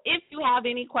well. If you have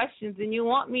any questions and you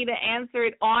want me to answer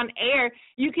it on air,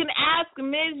 you can ask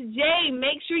Ms. J.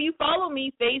 Make sure you follow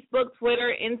me, Facebook,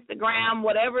 Twitter, Instagram,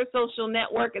 whatever social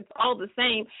network. It's all the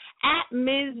same, at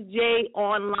Ms. J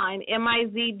Online,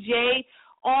 MIZJ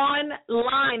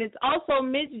Online. It's also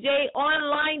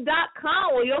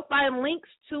MsJOnline.com where you'll find links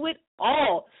to it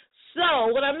all.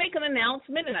 So when I make an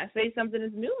announcement and I say something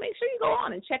is new, make sure you go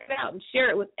on and check it out and share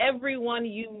it with everyone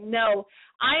you know.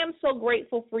 I am so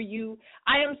grateful for you.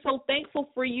 I am so thankful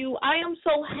for you. I am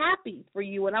so happy for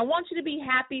you, and I want you to be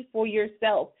happy for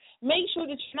yourself. Make sure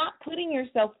that you're not putting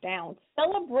yourself down.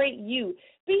 Celebrate you.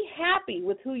 Be happy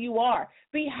with who you are.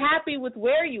 Be happy with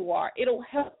where you are. It'll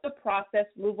help the process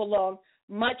move along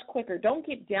much quicker. Don't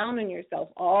get down on yourself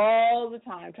all the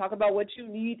time. Talk about what you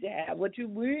need to have, what you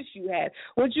wish you had,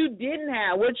 what you didn't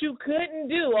have, what you couldn't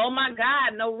do. Oh, my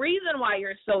God, no reason why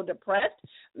you're so depressed.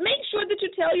 Make sure that you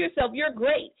tell yourself you're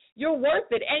great, you're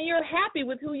worth it, and you're happy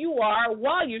with who you are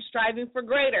while you're striving for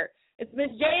greater. It's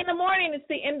Miss J in the morning. It's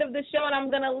the end of the show, and I'm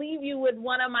going to leave you with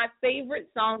one of my favorite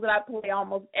songs that I play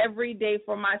almost every day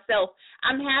for myself.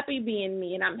 I'm happy being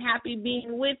me, and I'm happy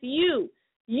being with you.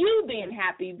 You being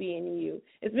happy being you.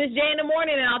 It's Miss J in the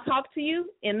morning, and I'll talk to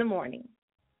you in the morning.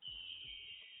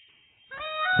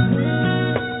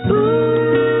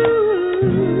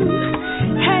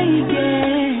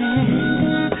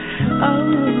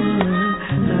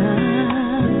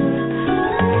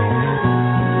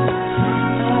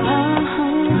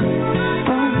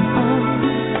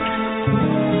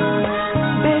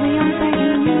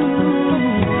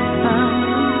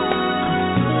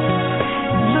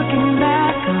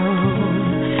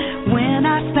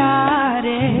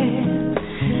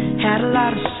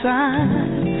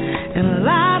 Sun and a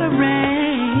lot of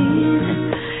rain.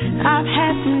 I've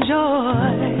had some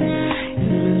joy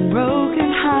and been broken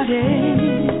hearted,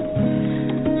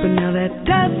 but now that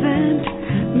doesn't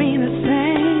mean a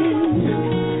thing.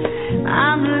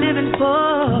 I'm living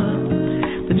for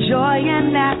the joy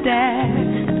and laughter,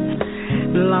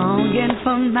 longing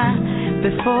for my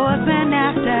befores and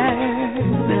afters.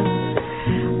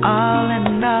 All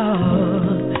in all,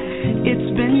 it's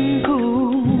been cool.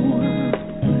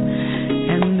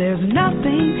 There's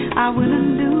nothing I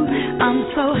wouldn't do. I'm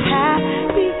so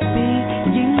happy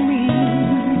being me.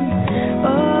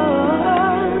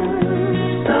 Oh,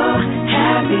 so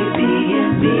happy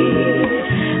being me.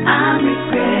 I'm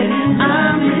regretting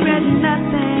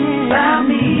nothing about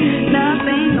me.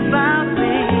 Nothing about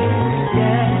me.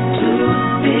 Yeah. Too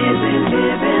busy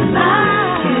living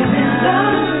life, giving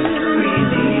love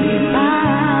freely.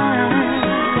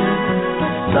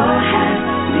 So happy.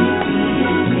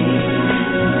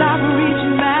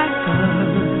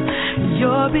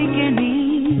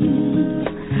 Beginnings,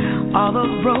 all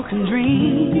those broken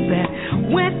dreams that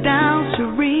went down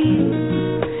serene.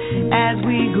 As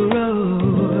we grow,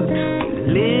 we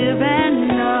live and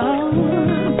know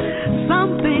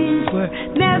some things were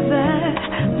never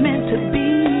meant to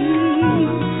be.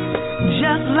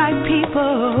 Just like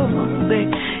people, they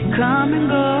come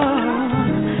and go.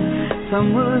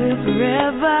 Some will live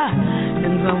forever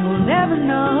and some will never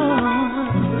know.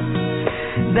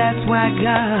 That's why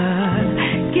God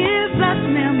gives us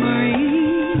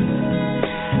memories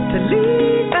to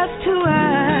lead us to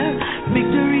our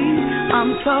victory.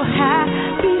 I'm so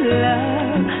happy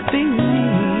loving me.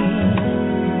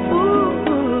 Ooh,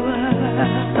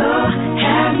 so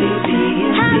happy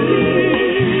being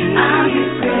me. I'm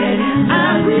regretting